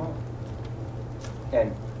 came home.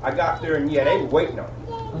 And I got there, and yeah, they were waiting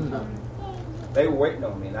on me. They were waiting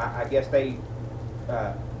on me, and I guess they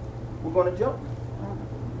were going to jump me.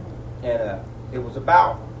 And it was a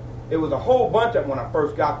whole bunch of them when I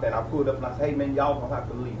first got there, and I pulled up and I said, hey man, y'all gonna have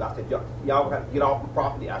to leave. I said, y'all have to get off the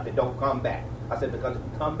property. I said, don't come back. I said, because if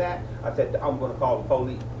you come back, I said, I'm gonna call the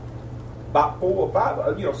police. About 4 or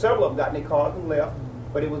 5, several of them got in their cars and left,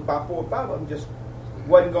 but it was about 4 or 5 of them just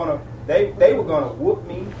wasn't gonna, they were gonna whoop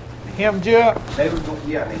me. Hemmed you up? They were going,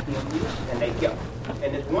 yeah, they hemmed me up, and they kept,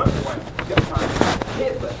 and this one kept trying to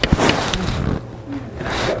hit me. And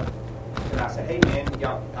I kept, and I said, hey man,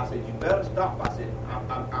 y'all, I said, you better stop. I said,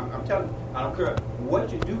 I'm telling you, I don't care what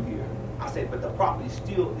you do here. I said, but the property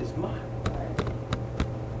still is mine.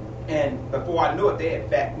 And before I knew it, they had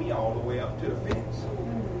backed me all the way up to the fence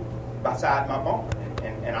beside my barn.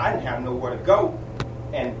 And I didn't have nowhere to go.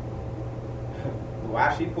 And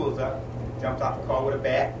while she pulls up, jumps out the car with a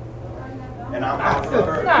bat, and I'm out to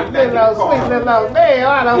her. Not little sweet little man,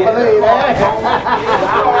 I don't believe that.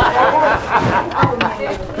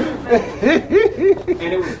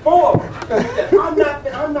 And it was 4 of them. She said,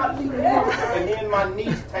 I'm not leaving you. And then my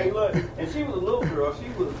niece, Taylor, and she was a little girl. She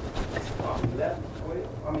was 11,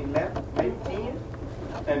 maybe 10.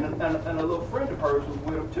 And a little friend of hers was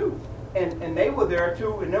with them too. And they were there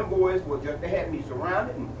too, and them boys were just, they had me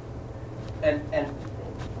surrounded. And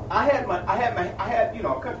I had a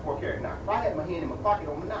country boy carrying knife. I had my hand in my pocket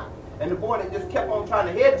on my knife. And the boy that just kept on trying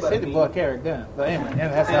to headbutt me. City boy carried gun. But anyway,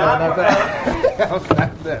 that's not enough.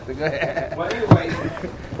 Go ahead. Well, anyway,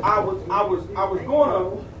 I was going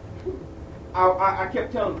on. I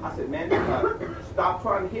kept telling him, I said, man, stop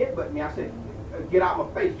trying to headbutt me. I said, get out my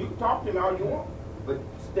face. You can talk to me all you want, but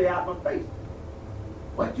stay out my face.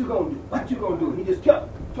 What you gonna do? What you gonna do? He just kept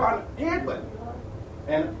trying to headbutt me.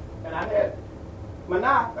 And I had my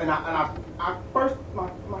knife, and I first, my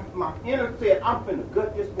inner said, I'm finna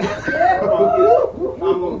gut this boy.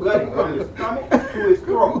 I'm gonna gut him from his stomach to his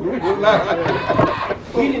throat.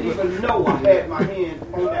 He didn't even know I had my hand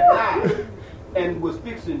on that knife and was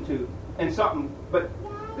fixing to, and something, but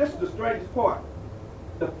this is the strangest part.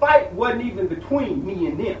 The fight wasn't even between me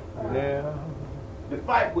and them. Yeah. The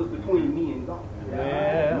fight was between me and God.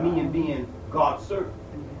 Yeah. Me and being God's servant.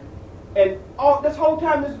 And all this whole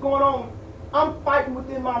time this is going on, I'm fighting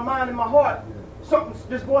within my mind and my heart.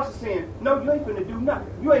 This voice is saying, no, you ain't gonna do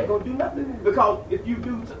nothing. You ain't gonna do nothing. Because if you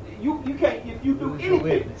do, you can't, if you do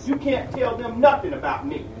anything, you can't tell them nothing about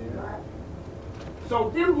me. So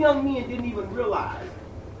them young men didn't even realize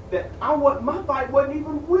that my fight wasn't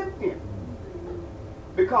even with them.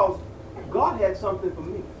 Because God had something for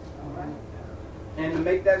me. And to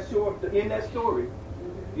make that short, to end that story,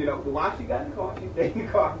 while she got in the car, she stayed in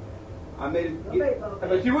the car. I made it,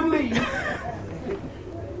 but she wouldn't leave.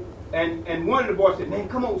 And one of the boys said, man,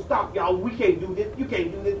 come on, stop, y'all. We can't do this. You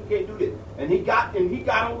can't do this. You can't do this. And he got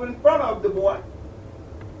over in front of the boy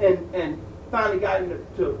and finally got him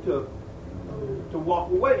to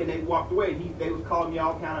walk away. And they walked away. And they was calling me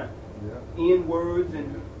all kind of N-words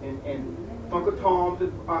and Uncle Tom's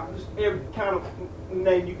and just every kind of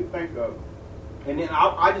name you could think of. And then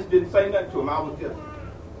I just didn't say nothing to him. I was just,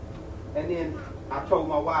 and then I told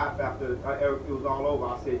my wife after it was all over,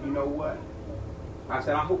 I said, you know what? I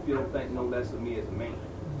said, I hope you don't think no less of me as a man.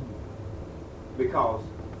 Because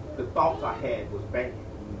the thoughts I had was bad.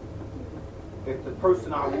 If the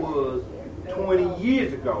person I was 20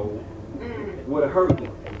 years ago would have hurt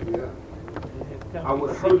him, I would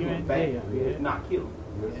have hurt him bad, if not killed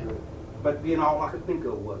him. But then all I could think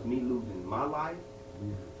of was me losing my life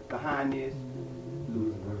behind this,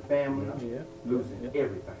 losing my family, losing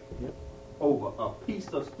everything. Over a piece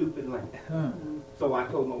of stupid land. So I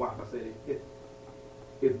told my wife, I said,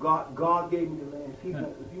 if God gave me the land,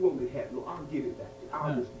 if you want me to have it, I'll give it back to you.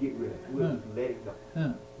 I'll just get rid of it. We'll just let it go.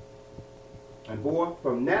 And boy,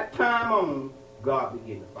 from that time on, God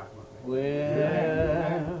began to fight my battle.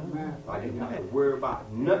 Well, I didn't have to worry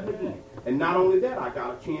about nothing again. And not only that, I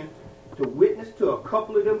got a chance to witness to a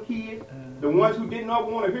couple of them kids. The ones who did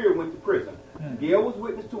not want to hear went to prison. Gail was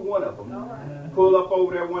witness to one of them. Pulled up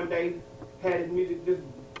over there one day, had his music just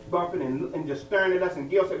bumping and just staring at us. And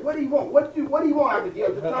Gil said, "What do you want? What do you want out of Gil?"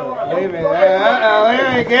 Just turn around. Wait a minute.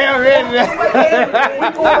 Wait, Gail, ready.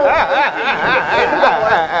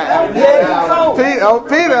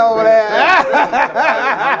 Peter over there.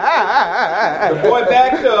 The boy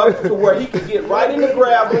backed up to where he could get right in the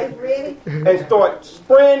gravel and start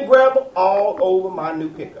spraying gravel all over my new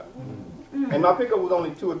pickup. And my pickup was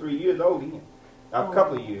only 2 or 3 years old then, a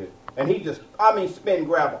couple of years. And he just, spin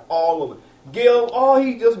gravel all over. Gil,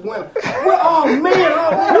 he just went, well,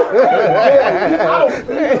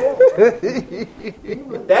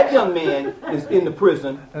 that young man is in the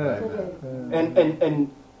prison and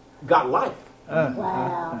got life.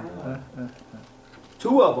 Wow.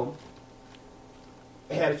 2 of them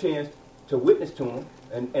had a chance to witness to him,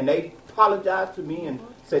 and they apologized to me and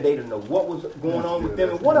said they didn't know what was going on with them.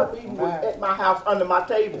 And one of them was at my house under my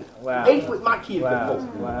table, ate with my kids before.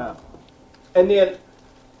 Wow. And then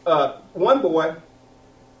one boy,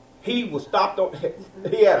 he was stopped on,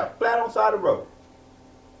 he had a flat on side of the road.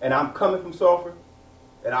 And I'm coming from Sulphur,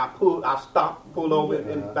 and I stopped, pulled over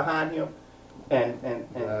and behind him, and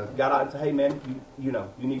got out and said, "Hey man, you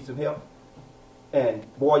need some help?" And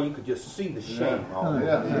boy, you could just see the shame all over.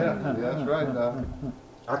 Yeah, that's right, Doc.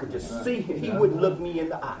 I could just see him. He wouldn't look me in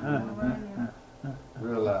the eye.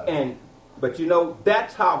 Realize. But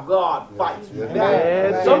that's how God fights.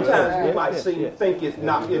 Sometimes we might think it's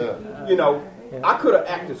not. I could have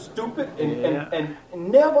acted stupid and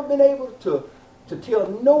never been able to tell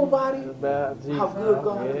nobody how good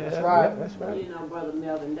God is. That's right. That's right. Brother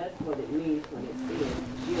Melvin, that's what it means when it says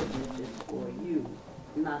forgiveness is for you,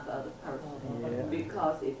 not the other person. Yeah.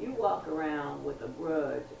 Because if you walk around with a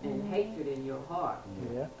grudge and hatred in your heart,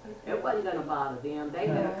 it wasn't going to bother them. They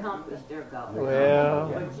had accomplished their goal.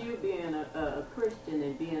 But you being a Christian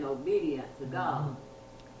and being obedient to God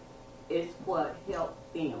is what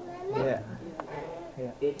helped them.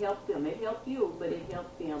 It helped them. It helped you, but it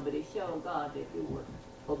helped them. But it showed God that you were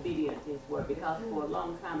obedient to His word. Because for a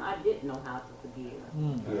long time, I didn't know how to forgive.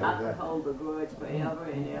 I could hold a grudge forever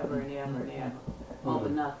and ever and ever and ever over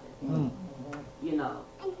nothing.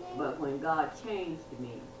 But when God changed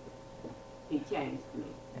me, He changed me.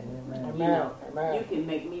 Amen. You can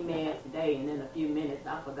make me mad today, and in a few minutes,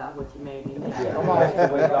 I forgot what you made me mad.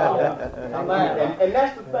 And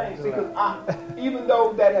that's the thing, see, because even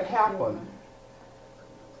though that had happened,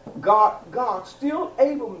 God still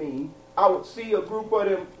able me. I would see a group of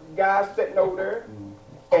them guys sitting over there,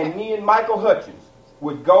 and me and Michael Hutchins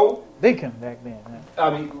would go. Deacon back then.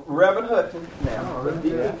 Reverend Hutchins now.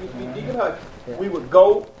 Deacon Hutchins. Yeah. We would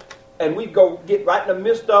go, and we'd go get right in the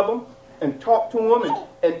midst of them and talk to them.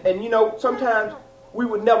 And sometimes we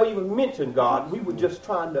would never even mention God. We were just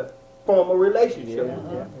trying to form a relationship.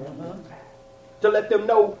 To let them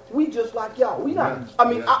know we just like y'all. We not.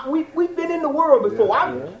 We've been in the world before.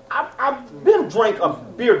 I've been a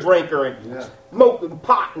beer drinker and smoking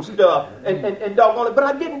pot and stuff and doggone it. But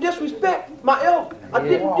I didn't disrespect my elders. I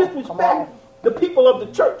didn't disrespect the people of the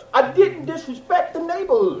church. I didn't disrespect the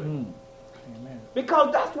neighborhood.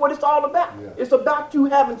 Because that's what it's all about. It's about you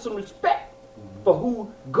having some respect for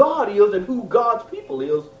who God is and who God's people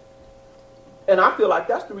is. And I feel like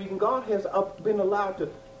that's the reason God has been allowed to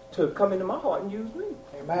come into my heart and use me.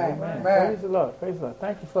 Amen. Praise the Lord. Praise the Lord.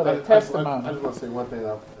 Thank you for that testimony. I just want to say one thing.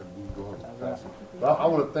 I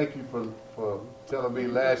want to thank you for telling me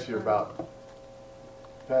last year about,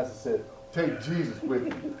 Pastor said, take Jesus with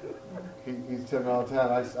you. He's telling me all the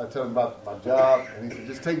time. I tell him about my job, and he said,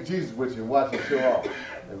 just take Jesus with you and watch him show off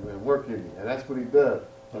and work in you. And that's what he does.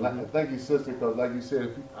 And I thank you, sister, because like you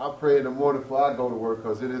said, I pray in the morning before I go to work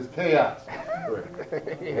because it is chaos.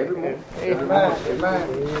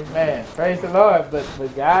 Amen. Praise the Lord. But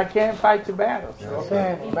God can't fight your battles.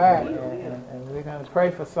 And we're going to pray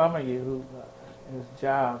for some of you whose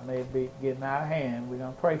job may be getting out of hand. We're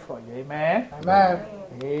going to pray for you. Amen.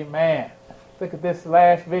 Amen. Look at this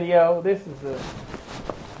last video. This is the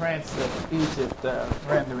Prince of Egypt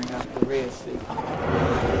rendering up the Red Sea.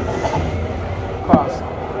 Crossing.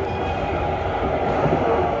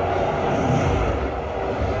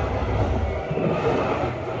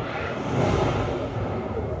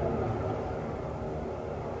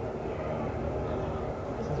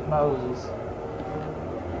 This is Moses.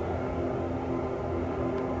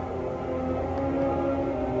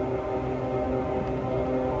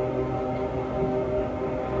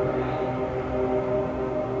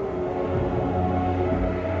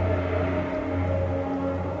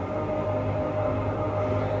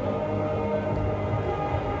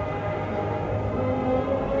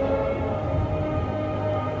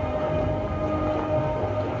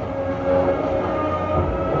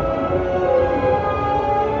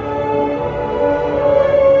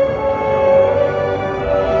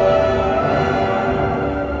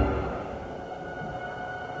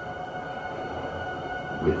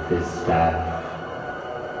 with this staff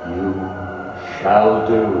you shall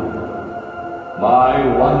do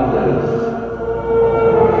my wonders.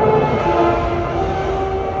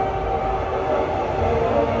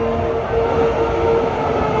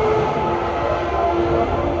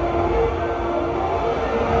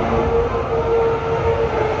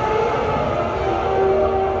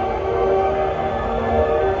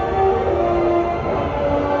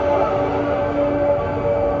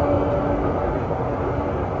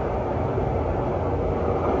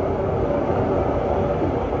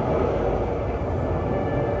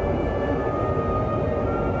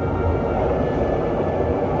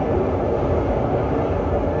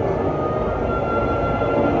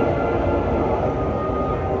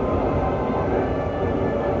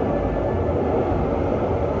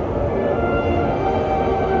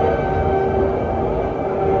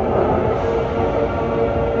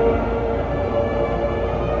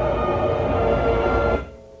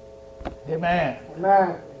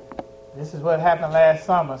 This is what happened last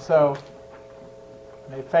summer. So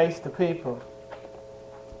they faced the people.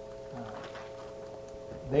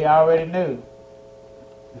 They already knew.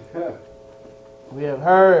 We have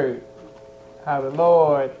heard how the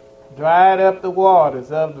Lord dried up the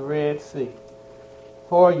waters of the Red Sea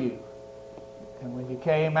for you, and when you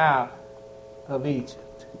came out of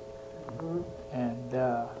Egypt. And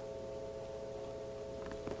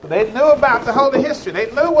they knew about the Holy History.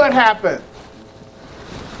 They knew what happened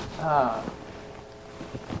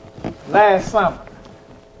last summer.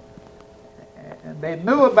 And they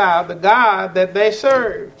knew about the God that they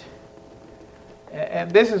served.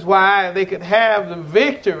 And this is why they could have the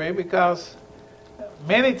victory, because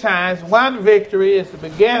many times one victory is the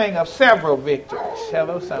beginning of several victories.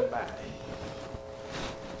 Hello, somebody.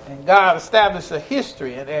 And God established a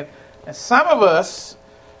history. And some of us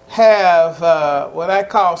have what I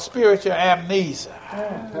call spiritual amnesia.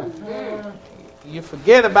 You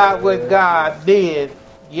forget about what God did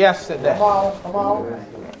yesterday. Come on.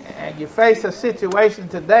 And you face a situation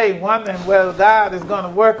today wondering whether God is going to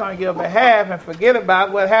work on your behalf and forget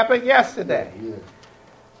about what happened yesterday.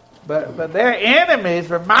 But their enemies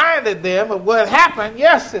reminded them of what happened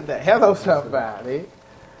yesterday. Hello, somebody.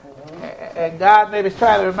 And God maybe is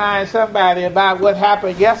trying to remind somebody about what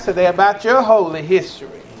happened yesterday, about your holy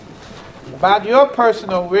history, about your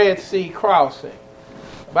personal Red Sea crossing,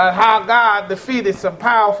 about how God defeated some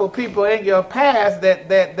powerful people in your past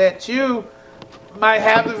that you might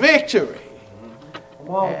have the victory.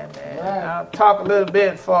 And I'll talk a little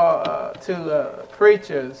bit to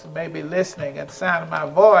preachers maybe listening at the sound of my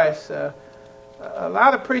voice. A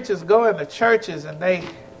lot of preachers go into churches and they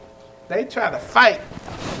try to fight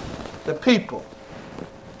the people.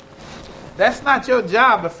 That's not your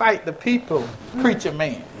job to fight the people, preacher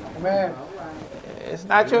man. Amen. It's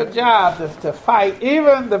not your job to fight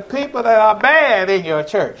even the people that are bad in your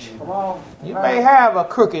church. You may have a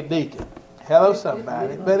crooked deacon. Hello,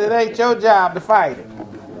 somebody. But it ain't your job to fight it.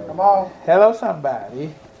 Come on. Hello,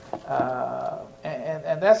 somebody.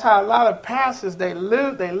 And that's how a lot of pastors, they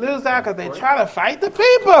lose out because they try to fight the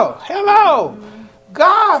people. Hello.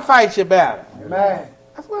 God fights your battle. Amen.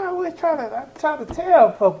 That's why I always try to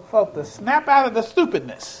tell folk to snap out of the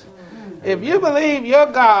stupidness. If you believe your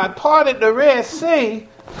God parted the Red Sea,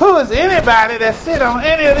 who is anybody that sit on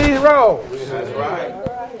any of these roads? That's right.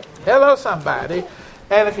 Hello, somebody.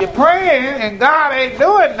 And if you're praying and God ain't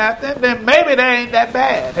doing nothing, then maybe they ain't that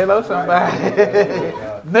bad. Hello, somebody.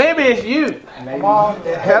 Maybe it's you.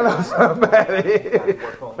 Hello, somebody.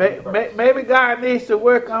 Maybe God needs to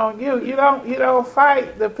work on you. You don't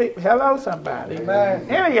fight the people. Hello, somebody.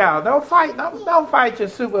 Any of y'all don't fight your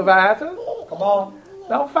supervisor. Come on.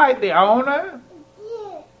 Don't fight the owner.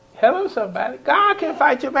 Hello, somebody. God can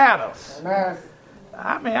fight your battles. Amen.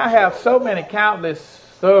 I mean, I have so many countless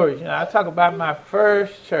stories. I talk about my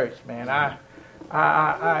first church, man.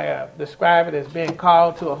 I describe it as being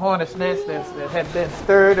called to a hornet's nest that had been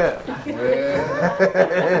stirred up.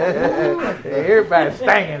 Everybody's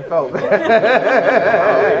stinging folk.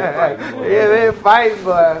 They're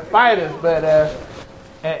fighters, but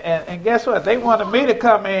and guess what? They wanted me to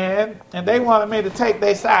come in, and they wanted me to take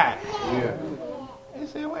their side. They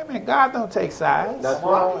said, wait a minute, God don't take sides. That's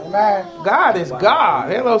right. Amen. God is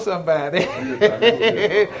God. Hello, somebody.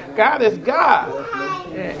 God is God.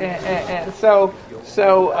 And so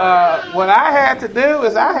what I had to do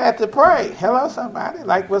is I had to pray. Hello, somebody.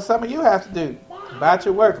 Like what some of you have to do. About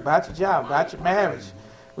your work, about your job, about your marriage.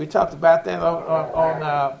 We talked about that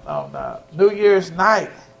on New Year's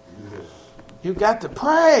night. You got to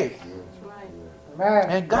pray.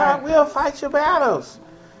 And God will fight your battles.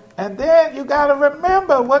 And then you got to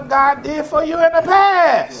remember what God did for you in the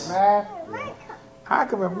past. I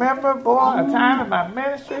can remember, boy, a time in my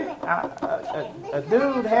ministry, a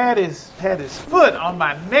dude had his foot on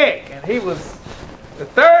my neck, and he was the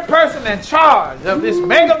third person in charge of this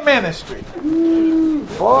mega ministry.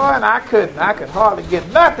 Boy, and I could hardly get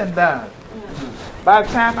nothing done. By the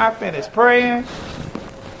time I finished praying,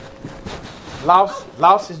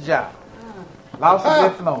 lost his job, lost his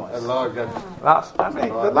influence. The Lord got you.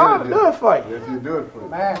 The Lord will do it for you. If you do it for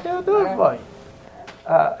you. He'll do it for you.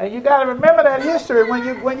 And you got to remember that history when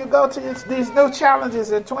you go to these new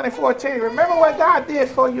challenges in 2014. Remember what God did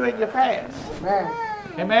for you in your past.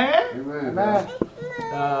 Amen. Amen.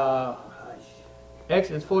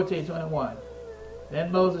 Exodus 14:21.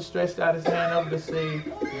 Then Moses stretched out his hand over the sea,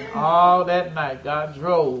 and all that night God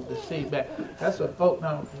drove the sea back. That's what folk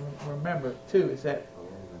don't remember too, is that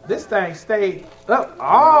this thing stayed up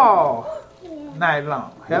all night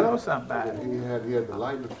long. Hello, somebody. He had the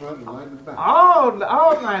light in the front and the light in the back. All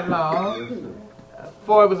night long.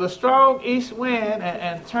 For it was a strong east wind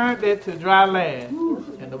and turned it to dry land,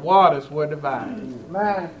 and the waters were divided.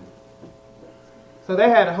 So they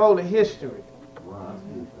had a holy history.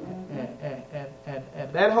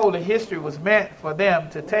 And that holy history was meant for them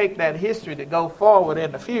to take that history to go forward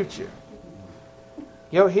in the future.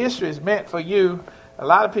 Your history is meant for you. A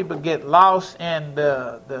lot of people get lost in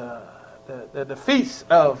the defeats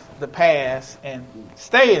of the past and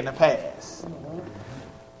stay in the past.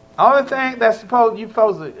 Only thing that's you're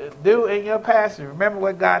supposed to do in your past is remember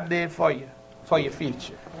what God did for you, for your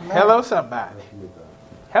future. Hello, somebody.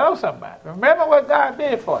 Hello, somebody. Remember what God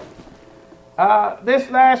did for you. This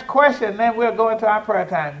last question, then we'll go into our prayer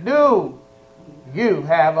time. Do you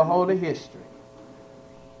have a holy history?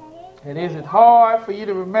 And is it hard for you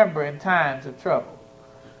to remember in times of trouble?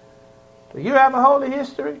 Do you have a holy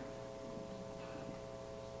history?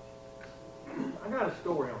 I got a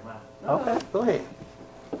story on that. Okay, go ahead.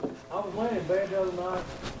 I was laying in bed the other night,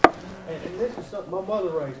 and this is something, my mother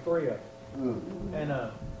raised 3 of them. And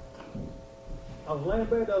I was laying in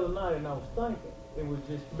bed the other night, and I was thinking, it was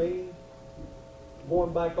just me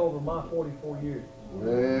going back over my 44 years.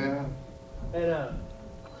 Yeah. And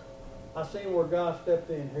I seen where God stepped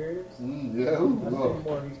in here. Yeah. I seen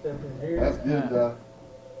where he stepped in here. That's good, Doc.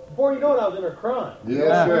 Before you know it, I was in there crying.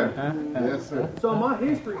 Yes, sir. Yes, sir. So my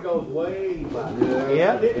history goes way back.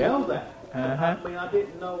 Yeah. I didn't know that. Uh-huh. I mean, I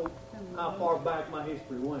didn't know how far back my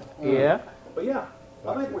history went. Yeah. But yeah,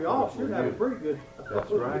 I think we all should have a pretty good.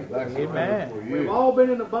 That's right. That's Amen. right. We've all been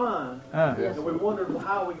in a bind, Yes. and we wondered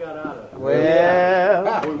how we got out of it.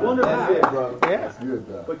 Well, We wondered how. That's it, brother. Yeah. That's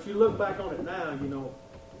good, Doc. But you look back on it now,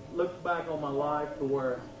 look back on my life to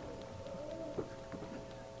where,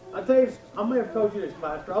 I tell you, I may have told you this,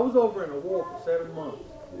 Pastor, I was over in a war for 7 months.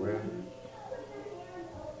 Well,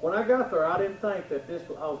 When I got there, I didn't think that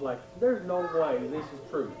I was like, there's no way this is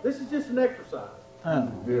true. This is just an exercise.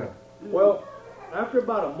 yeah. Well, after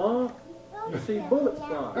about a month, you see bullets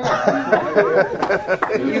flying.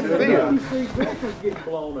 You see it. You see vehicles getting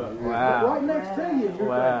blown up. Wow. Right next to you, you're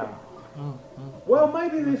Wow. thinking, well,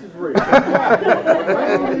 maybe this is real.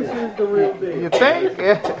 Maybe this is the real deal. You think?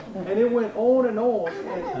 And it went on, and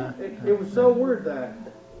it was so weird that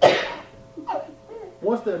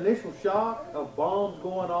once the initial shock of bombs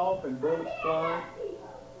going off and bullets flying,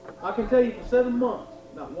 I can tell you for 7 months,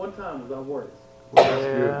 not one time was I worried. That's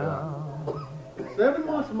good, Doc. 7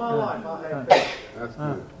 months of my life I had faith. That's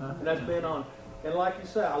good. And that's been on. And like you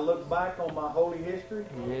said, I look back on my holy history.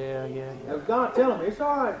 Yeah. And was God telling me, it's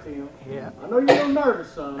all right, Tim. Yeah. I know you're a little nervous,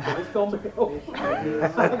 son, but it's going to be okay.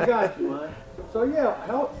 I got you, man. So yeah,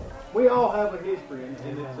 we all have a history, and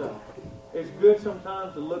it's good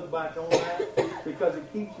sometimes to look back on that because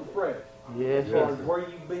it keeps you fresh. Yes. As far as where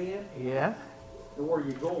you've been Yeah. and where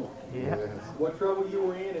you're going. Yeah. What trouble you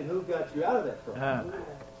were in and who got you out of that trouble.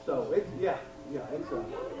 So it's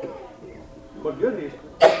but good history.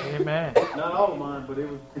 Amen. Not all of mine, but it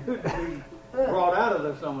was good to be brought out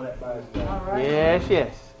of some of that bad stuff.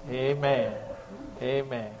 Yes. Amen.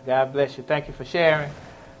 Amen. God bless you. Thank you for sharing.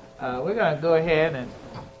 We're going to go ahead and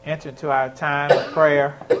enter into our time of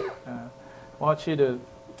prayer. I want you to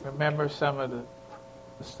remember some of the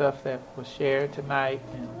stuff that was shared tonight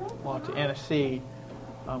and want to intercede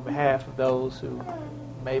on behalf of those who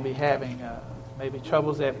may be having maybe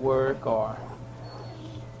troubles at work or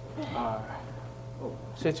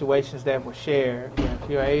situations that were shared. If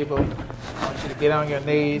you're able, I want you to get on your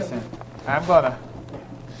knees, and I'm going to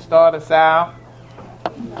start us out.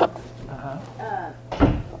 I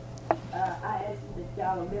asked that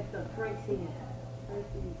y'all would lift up Tracy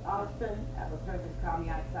Austin. That was her that called me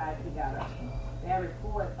outside. He got a bad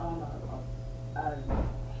report on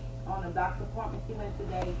on the doctor's appointment she went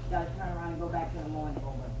today. She got to turn around and go back in the morning.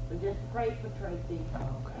 But just pray for Tracy. And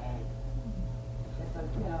just,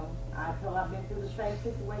 I told her I've been through the same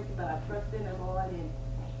situation, but I trust in the Lord, and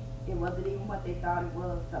it wasn't even what they thought it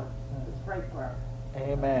was. So just pray for her.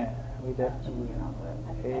 Amen. We definitely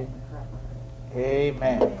will.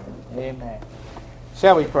 Amen. Amen.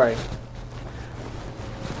 Shall we pray?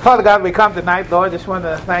 Father God, we come tonight, Lord, just want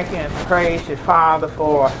to thank you and praise you, Father,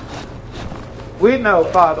 for we know,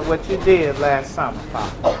 Father, what you did last summer,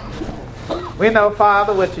 Father. We know,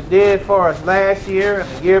 Father, what you did for us last year and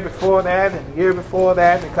the year before that and the year before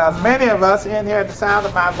that, because many of us in here at the sound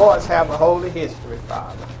of my voice have a holy history,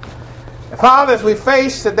 Father. And Father, as we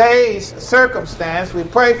face today's circumstance, we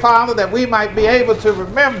pray, Father, that we might be able to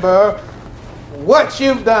remember what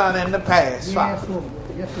you've done in the past, Father. Yes, Lord.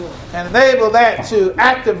 Yes, Lord. And enable that to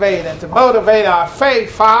activate and to motivate our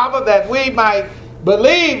faith, Father, that we might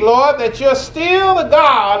believe, Lord, that you're still the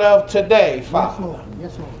God of today, Father. Yes, Lord.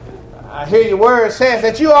 Yes, Lord. I hear your word says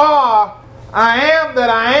that you are, I am that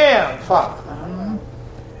I am, Father.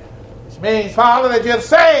 Which means, Father, that you're the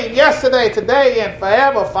same yesterday, today, and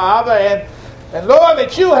forever, Father. And Lord,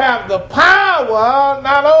 that you have the power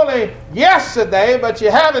not only yesterday, but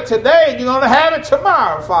you have it today, and you're going to have it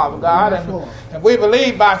tomorrow, Father God. And we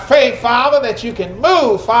believe by faith, Father, that you can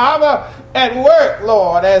move, Father, at work,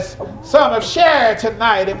 Lord, as some have shared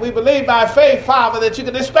tonight. And we believe by faith, Father, that you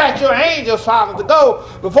can dispatch your angels, Father, to go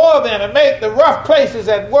before them and make the rough places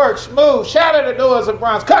at work smooth, shatter the doors of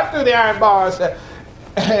bronze, cut through the iron bars,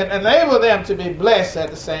 and enable them to be blessed at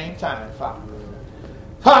the same time, Father.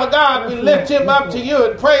 Father God, we lift him up to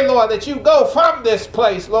you and pray, Lord, that you go from this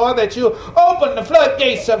place, Lord, that you open the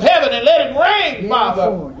floodgates of heaven and let it rain,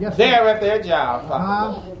 Father, there at their job,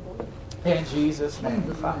 Father. In Jesus' name,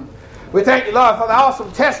 Father. We thank you, Lord, for the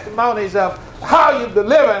awesome testimonies of how you've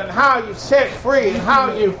delivered and how you've set free and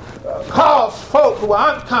how you caused folk who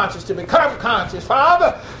are unconscious to become conscious.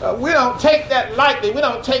 Father, we don't take that lightly. We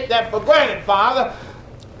don't take that for granted, Father.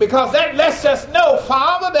 Because that lets us know,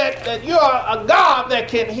 Father, that you are a God that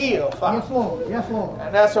can heal, Father. Yes, Lord. Yes, Lord.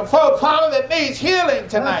 And there's some folk, Father, that needs healing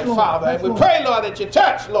tonight, yes, Father. And we pray, Lord, that you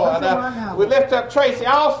touch, Lord. We lift up Tracy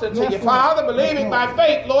Austin to you, Father, believing by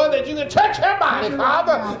faith, Lord, that you can touch her body,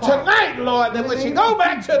 Father, tonight, Lord, that when she go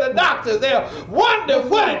back to the doctors, they'll wonder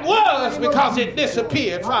what it was because it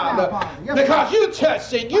disappeared, Father. Because you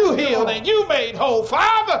touched and you healed and you made whole,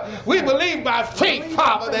 Father. We believe by faith,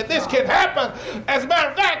 Father, that this can happen. As a matter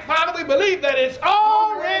of fact, Father, we believe that it's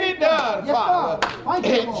already done, Father,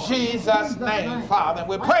 in Jesus' name, Father.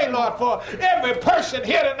 We pray, Lord, for every person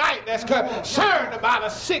here tonight that's concerned about a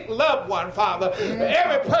sick loved one, Father.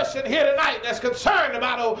 Every person here tonight that's concerned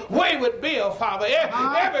about a wayward bill, Father.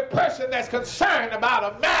 Every person that's concerned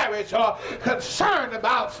about a marriage or concerned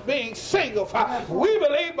about being single, Father. We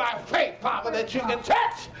believe by faith, Father, that you can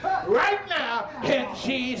touch right now in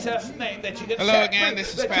Jesus' name. That you can. Hello again,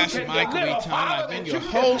 this is Pastor Michael Eaton. I've been your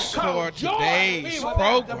host for today's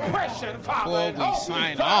program. Before we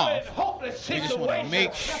sign off, we just want to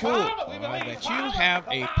make sure that you have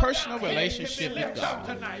a personal relationship with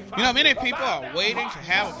God. You know, many people are waiting to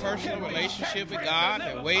have a personal relationship with God.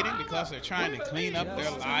 They're waiting because they're trying to clean up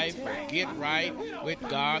their life, get right with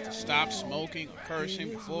God, to stop smoking or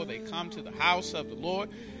cursing before they come to the house of the Lord.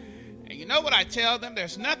 And you know what I tell them?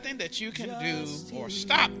 There's nothing that you can do or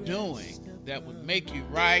stop doing that would make you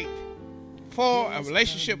right for a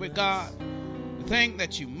relationship with God. The thing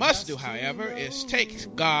that you must do, however, is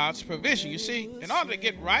take God's provision. You see, in order to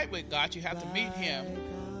get right with God, you have to meet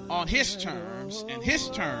him on his terms, and his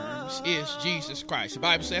terms is Jesus Christ. The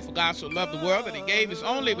Bible said, for God so loved the world that he gave his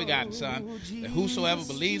only begotten Son, that whosoever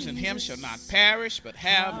believes in him shall not perish, but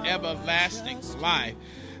have everlasting life.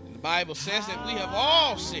 And the Bible says that we have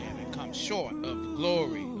all sinned and come short of the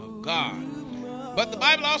glory of God. But the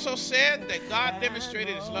Bible also said that God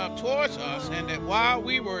demonstrated his love towards us, and that while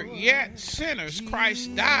we were yet sinners,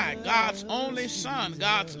 Christ died. God's only Son,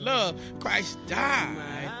 God's love, Christ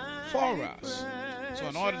died for us. So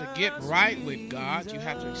in order to get right with God, you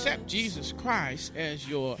have to accept Jesus Christ as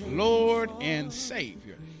your Lord and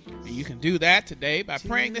Savior. And you can do that today by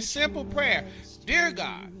praying this simple prayer. Dear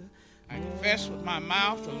God, I confess with my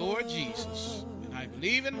mouth the Lord Jesus, and I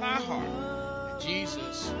believe in my heart that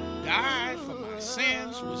Jesus died for my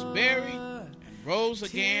sins, was buried, and rose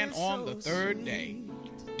again on the third day.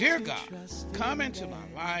 Dear God, come into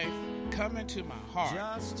my life, come into my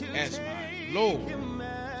heart as my Lord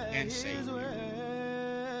and Savior.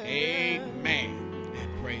 Amen.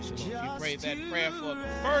 And praise the Lord. If you prayed that prayer for the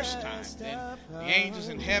first time, then the angels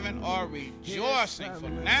in heaven are rejoicing, for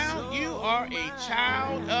now you are a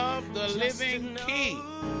child of the living King.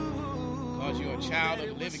 Because you're a child of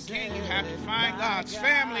the living King, you have to find God's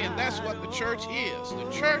family, and that's what the church is. The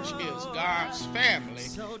church is God's family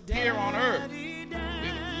here on earth. We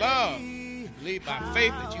would love to believe by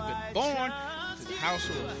faith that you've been born into the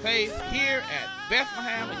household of faith here at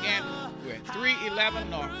Bethlehem. Again, we're at 311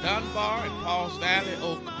 North Dunbar in Pauls Valley,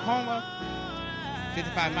 Oklahoma,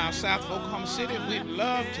 55 miles south of Oklahoma City. We'd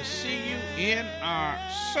love to see you in our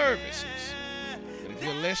services. But if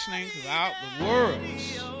you're listening throughout the world,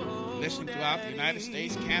 listening throughout the United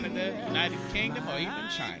States, Canada, United Kingdom, or even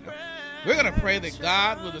China, we're going to pray that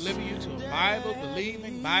God will deliver you to a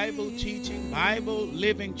Bible-believing, Bible-teaching,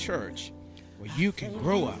 Bible-living church where you can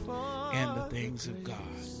grow up in the things of God.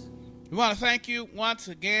 We want to thank you once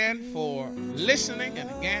again for listening. And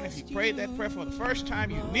again, if you prayed that prayer for the first time,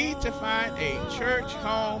 you need to find a church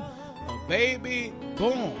home. A baby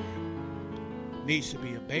born needs to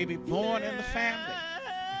be a baby born in the family,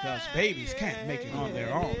 because babies can't make it on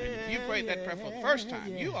their own. And if you prayed that prayer for the first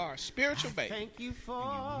time, you are a spiritual baby, and you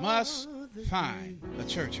must find a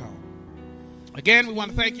church home. Again, we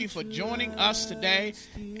want to thank you for joining us today,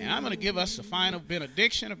 and I'm going to give us the final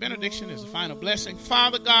benediction. A benediction is the final blessing.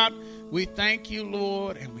 Father God, we thank you,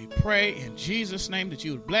 Lord, and we pray in Jesus' name that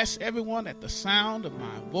you would bless everyone at the sound of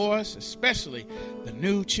my voice, especially the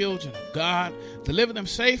new children of God. Deliver them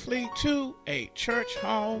safely to a church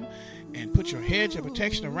home, and put your hedge of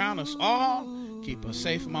protection around us all. Keep us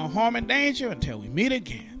safe from all harm and danger until we meet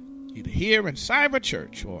again, either here in Cyber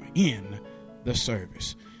Church or in the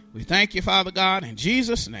service. We thank you, Father God, in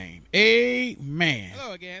Jesus' name. Amen.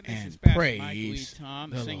 Hello again. This is Pastor Praise Tom,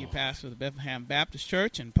 the senior pastor of the Bethlehem Baptist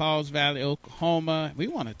Church in Pauls Valley, Oklahoma. We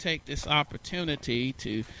want to take this opportunity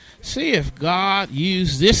to see if God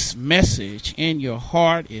used this message in your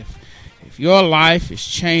heart, if your life is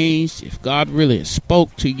changed, if God really has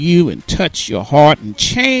spoke to you and touched your heart and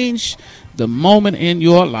changed the moment in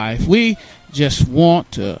your life. We just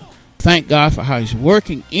want to thank God for how he's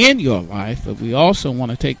working in your life, but we also want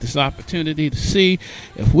to take this opportunity to see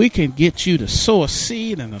if we can get you to sow a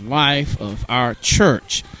seed in the life of our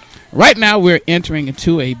church. Right now we're entering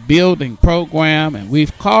into a building program, and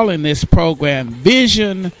we've calling this program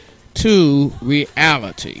Vision to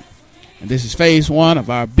Reality. And this is phase 1 of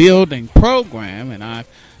our building program, and I've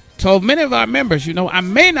told many of our members, I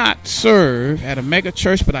may not serve at a mega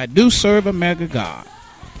church, but I do serve a mega God.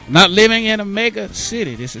 Not living in a mega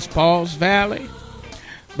city. This is Pauls Valley.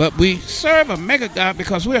 But we serve a mega God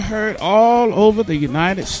because we're heard all over the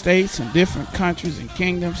United States and different countries and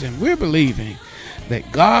kingdoms. And we're believing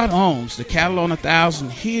that God owns the cattle on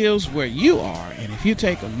 1,000 hills where you are. And if you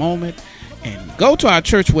take a moment and go to our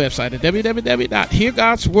church website at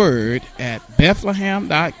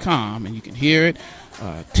www.heargodsword@bethlehem.com, and you can hear it.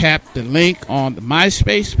 Tap the link on the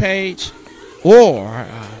MySpace page, or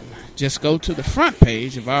just go to the front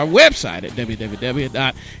page of our website at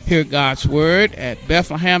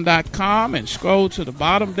www.heargodsword@bethlehem.com and scroll to the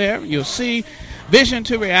bottom there. You'll see Vision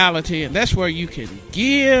to Reality, and that's where you can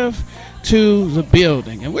give to the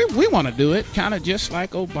building. And we want to do it kind of just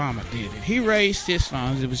like Obama did it. He raised his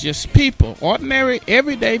funds. It was just people, ordinary,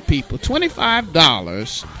 everyday people,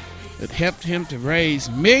 $25 that helped him to raise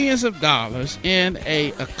millions of dollars in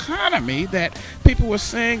a economy that people were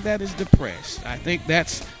saying that is depressed. I think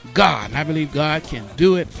that's God, and I believe God can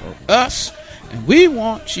do it for us, and we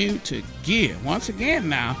want you to give. Once again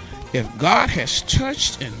now, if God has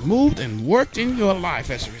touched and moved and worked in your life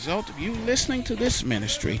as a result of you listening to this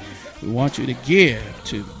ministry, we want you to give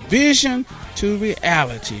to Vision to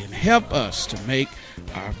Reality and help us to make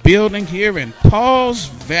our building here in Pauls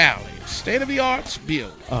Valley, state-of-the-art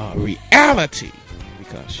build, reality,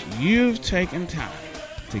 because you've taken time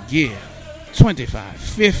to give 25,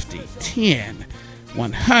 50, 10,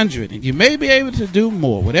 100, and you may be able to do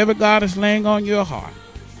more. Whatever God is laying on your heart,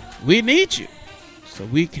 we need you so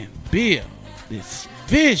we can build this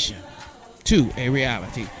vision to a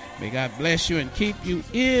reality. May God bless you and keep you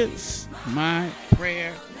is my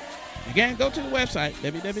prayer. Again, go to the website,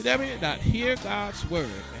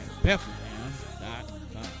 www.heargodsword@bethlehem.com.